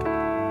the blank.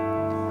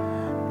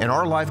 And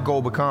our life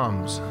goal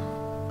becomes,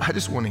 I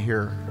just want to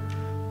hear,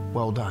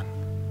 well done,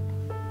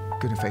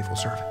 good and faithful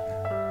servant.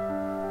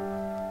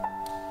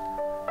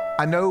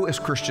 I know as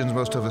Christians,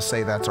 most of us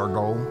say that's our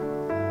goal,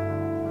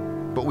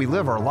 but we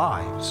live our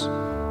lives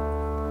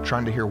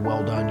trying to hear,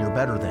 well done, you're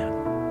better than.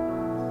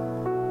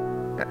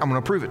 I'm going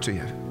to prove it to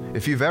you.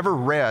 If you've ever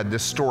read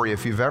this story,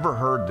 if you've ever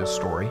heard this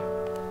story,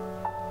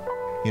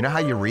 you know how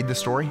you read the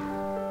story?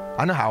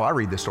 I know how I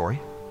read the story.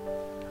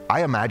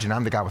 I imagine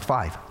I'm the guy with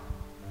 5.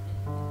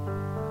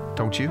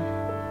 Don't you?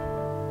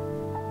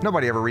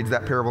 Nobody ever reads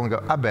that parable and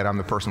go, I bet I'm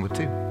the person with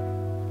 2.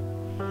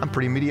 I'm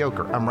pretty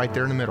mediocre. I'm right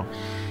there in the middle.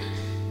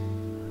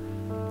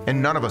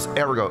 And none of us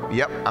ever go,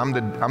 yep, I'm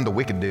the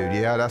wicked dude.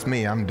 Yeah, that's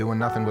me. I'm doing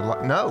nothing with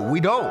life. No, we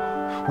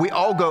don't. We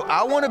all go,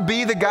 I want to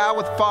be the guy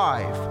with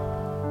 5.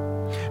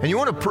 And you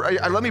want to,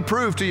 let me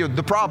prove to you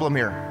the problem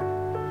here.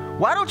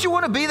 Why don't you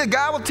want to be the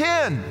guy with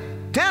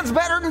 10? 10's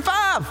better than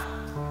 5.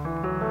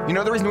 You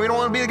know the reason we don't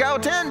want to be the guy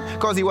with 10?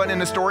 Because he wasn't in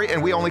the story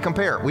and we only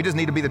compare. We just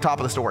need to be the top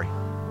of the story.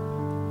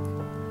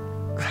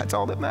 That's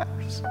all that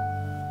matters.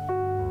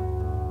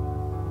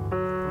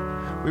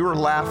 We were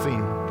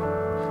laughing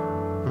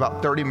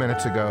about 30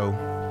 minutes ago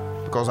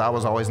because I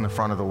was always in the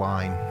front of the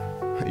line.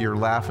 You're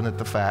laughing at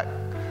the fact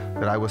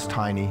that I was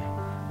tiny.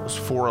 I was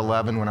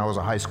 4'11" when I was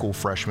a high school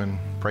freshman.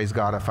 Praise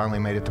God, I finally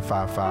made it to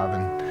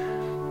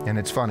 5'5", and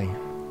it's funny.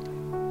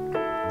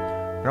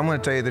 But I'm going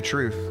to tell you the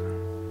truth.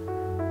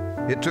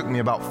 It took me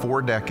about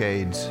 4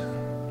 decades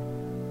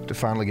to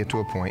finally get to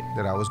a point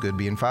that I was good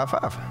being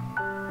 5'5".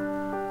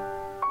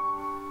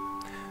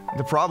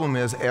 The problem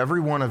is,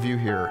 every one of you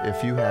here,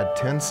 if you had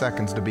 10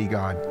 seconds to be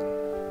God,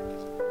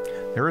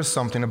 there is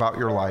something about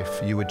your life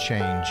you would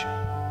change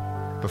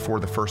before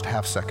the first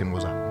half second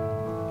was up.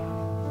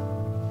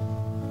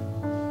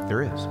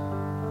 There is.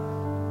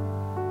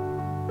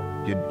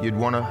 You'd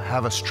want to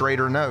have a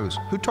straighter nose.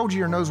 Who told you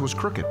your nose was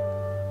crooked?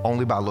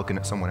 Only by looking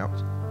at someone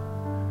else.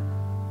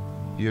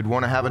 You'd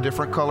want to have a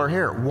different color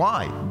hair.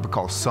 Why?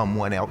 Because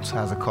someone else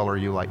has a color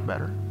you like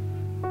better.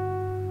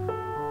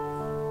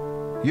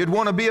 You'd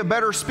want to be a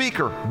better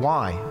speaker.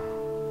 Why?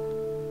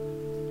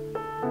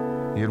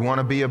 You'd want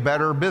to be a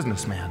better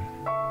businessman.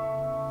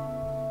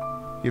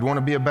 You'd want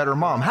to be a better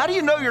mom. How do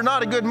you know you're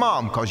not a good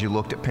mom? Because you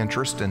looked at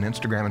Pinterest and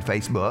Instagram and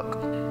Facebook.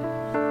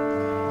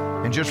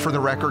 And just for the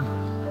record,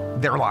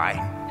 they're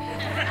lying.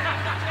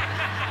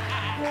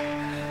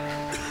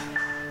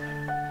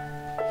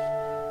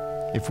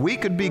 If we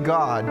could be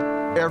God,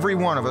 every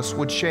one of us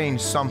would change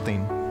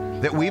something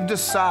that we've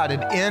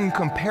decided in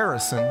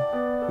comparison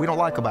we don't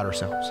like about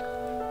ourselves.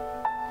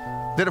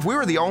 That if we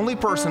were the only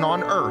person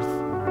on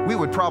earth, we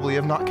would probably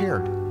have not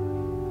cared.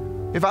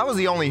 If I was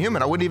the only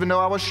human, I wouldn't even know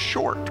I was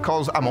short,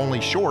 because I'm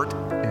only short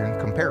in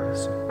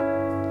comparison.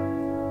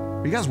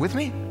 Are you guys with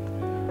me?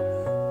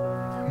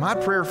 My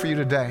prayer for you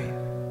today,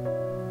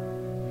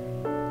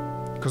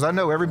 because I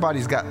know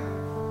everybody's got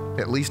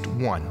at least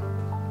one.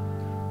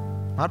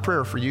 My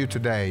prayer for you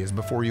today is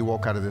before you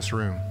walk out of this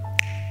room,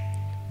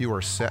 you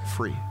are set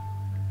free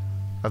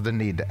of the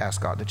need to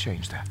ask God to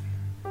change that.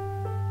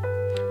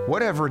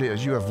 Whatever it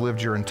is you have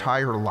lived your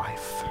entire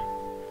life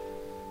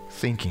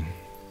thinking,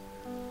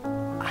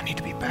 I need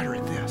to be better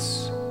at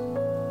this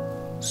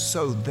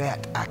so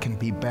that I can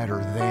be better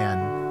than.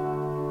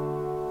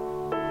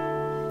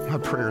 My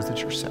prayer is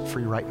that you're set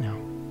free right now,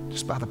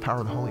 just by the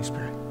power of the Holy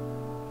Spirit.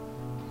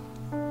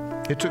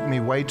 It took me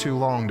way too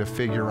long to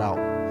figure out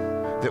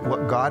that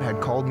what God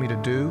had called me to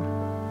do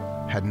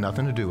had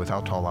nothing to do with how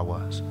tall I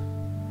was.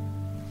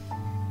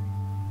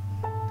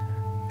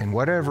 And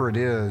whatever it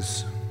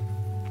is,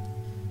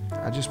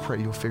 I just pray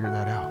you'll figure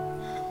that out.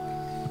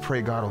 I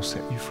pray God will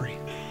set you free.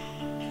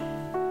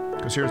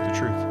 Because here's the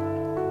truth.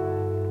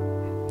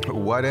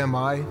 What am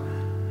I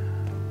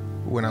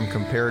when I'm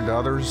compared to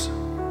others?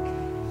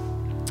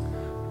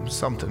 I'm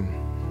something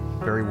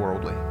very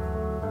worldly.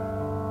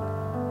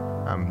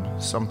 I'm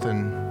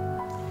something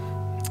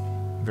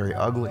very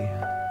ugly.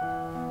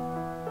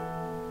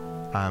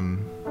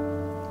 I'm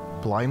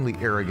blindly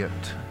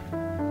arrogant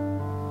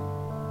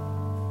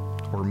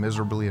or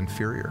miserably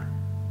inferior.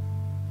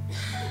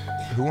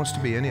 Who wants to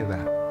be any of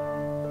that?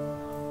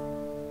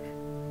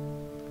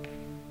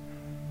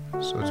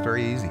 So it's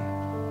very easy.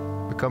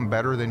 Become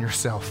better than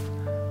yourself,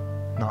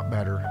 not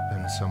better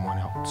than someone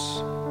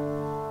else.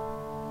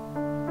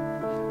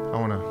 I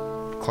want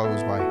to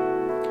close by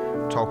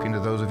talking to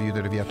those of you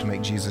that have yet to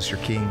make Jesus your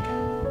king.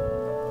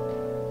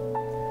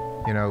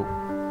 You know,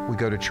 we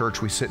go to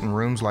church, we sit in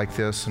rooms like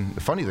this, and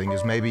the funny thing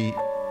is maybe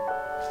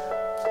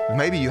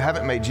you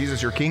haven't made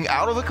Jesus your king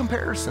out of a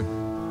comparison.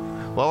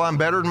 Well, I'm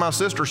better than my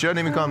sister. She doesn't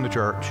even come to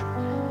church.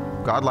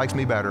 God likes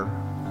me better.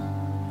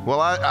 Well,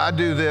 I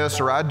do this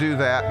or I do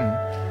that.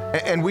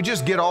 And we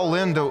just get all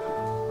into,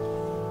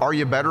 are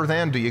you better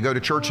than? Do you go to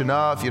church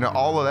enough? You know,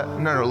 all of that.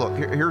 No, look,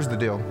 here's the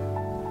deal.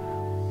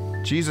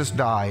 Jesus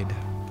died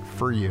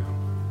for you.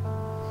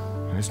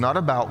 And it's not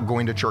about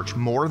going to church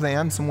more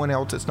than someone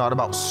else. It's not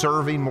about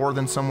serving more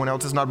than someone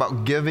else. It's not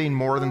about giving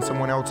more than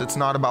someone else. It's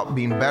not about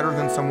being better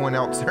than someone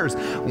else. There's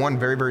one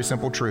very, very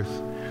simple truth.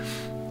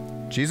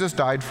 Jesus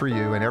died for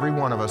you, and every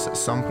one of us at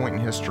some point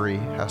in history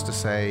has to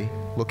say,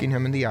 looking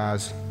him in the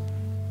eyes,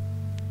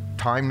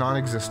 time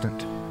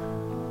non-existent,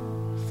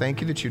 thank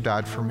you that you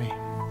died for me.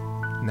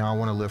 Now I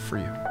want to live for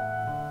you.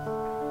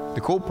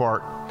 The cool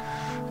part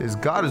is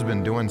God has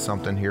been doing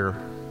something here.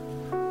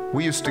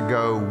 We used to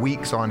go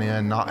weeks on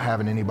end not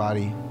having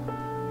anybody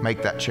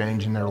make that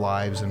change in their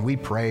lives, and we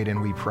prayed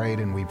and we prayed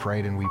and we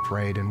prayed and we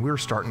prayed, and we're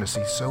starting to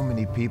see so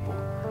many people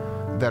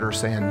that are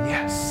saying,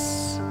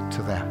 yes,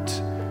 to that.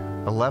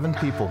 11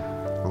 people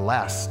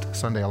last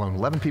Sunday alone.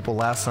 11 people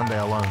last Sunday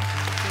alone.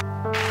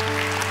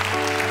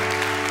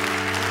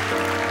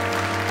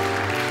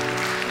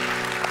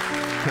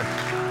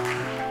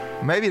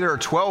 Maybe there are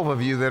 12 of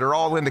you that are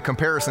all into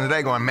comparison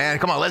today going, man,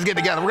 come on, let's get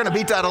together. We're going to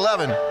beat that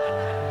 11.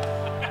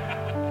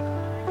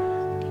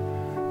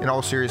 In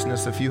all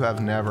seriousness, if you have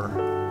never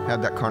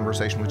had that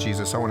conversation with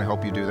Jesus, I want to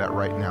help you do that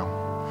right now.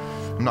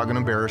 I'm not going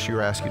to embarrass you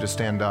or ask you to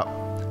stand up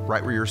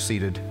right where you're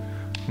seated.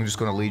 I'm just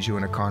going to lead you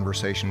in a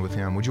conversation with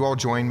him. Would you all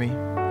join me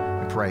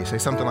and pray? Say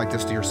something like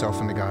this to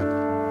yourself and to God.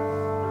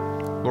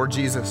 Lord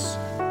Jesus,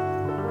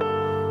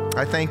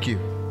 I thank you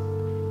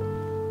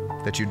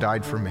that you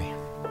died for me.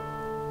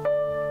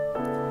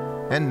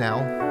 And now,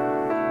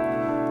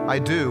 I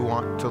do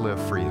want to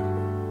live for you.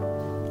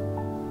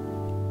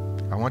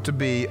 I want to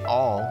be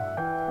all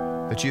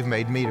that you've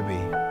made me to be,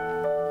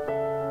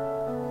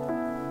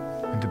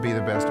 and to be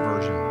the best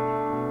version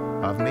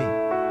of me.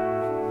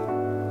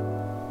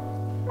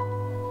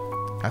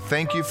 I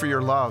thank you for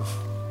your love,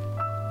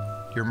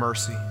 your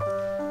mercy,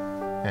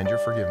 and your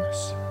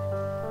forgiveness.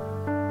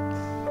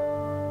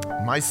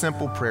 My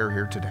simple prayer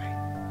here today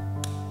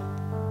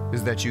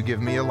is that you give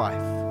me a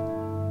life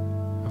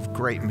of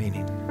great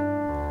meaning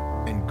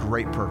and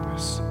great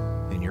purpose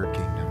in your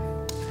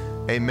kingdom.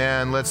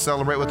 Amen. Let's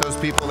celebrate with those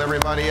people,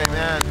 everybody.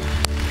 Amen.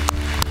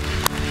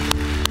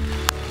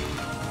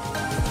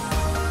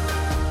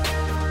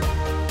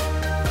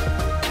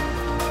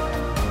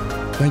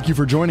 Thank you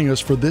for joining us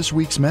for this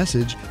week's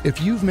message.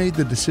 If you've made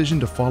the decision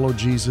to follow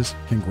Jesus,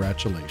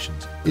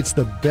 congratulations. It's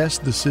the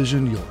best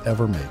decision you'll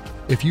ever make.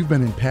 If you've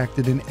been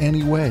impacted in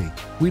any way,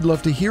 we'd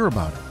love to hear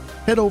about it.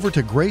 Head over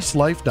to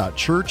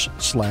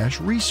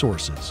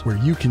gracelife.church/resources, where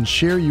you can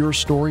share your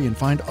story and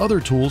find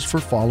other tools for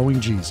following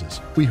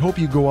Jesus. We hope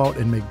you go out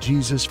and make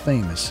Jesus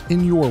famous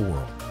in your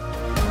world.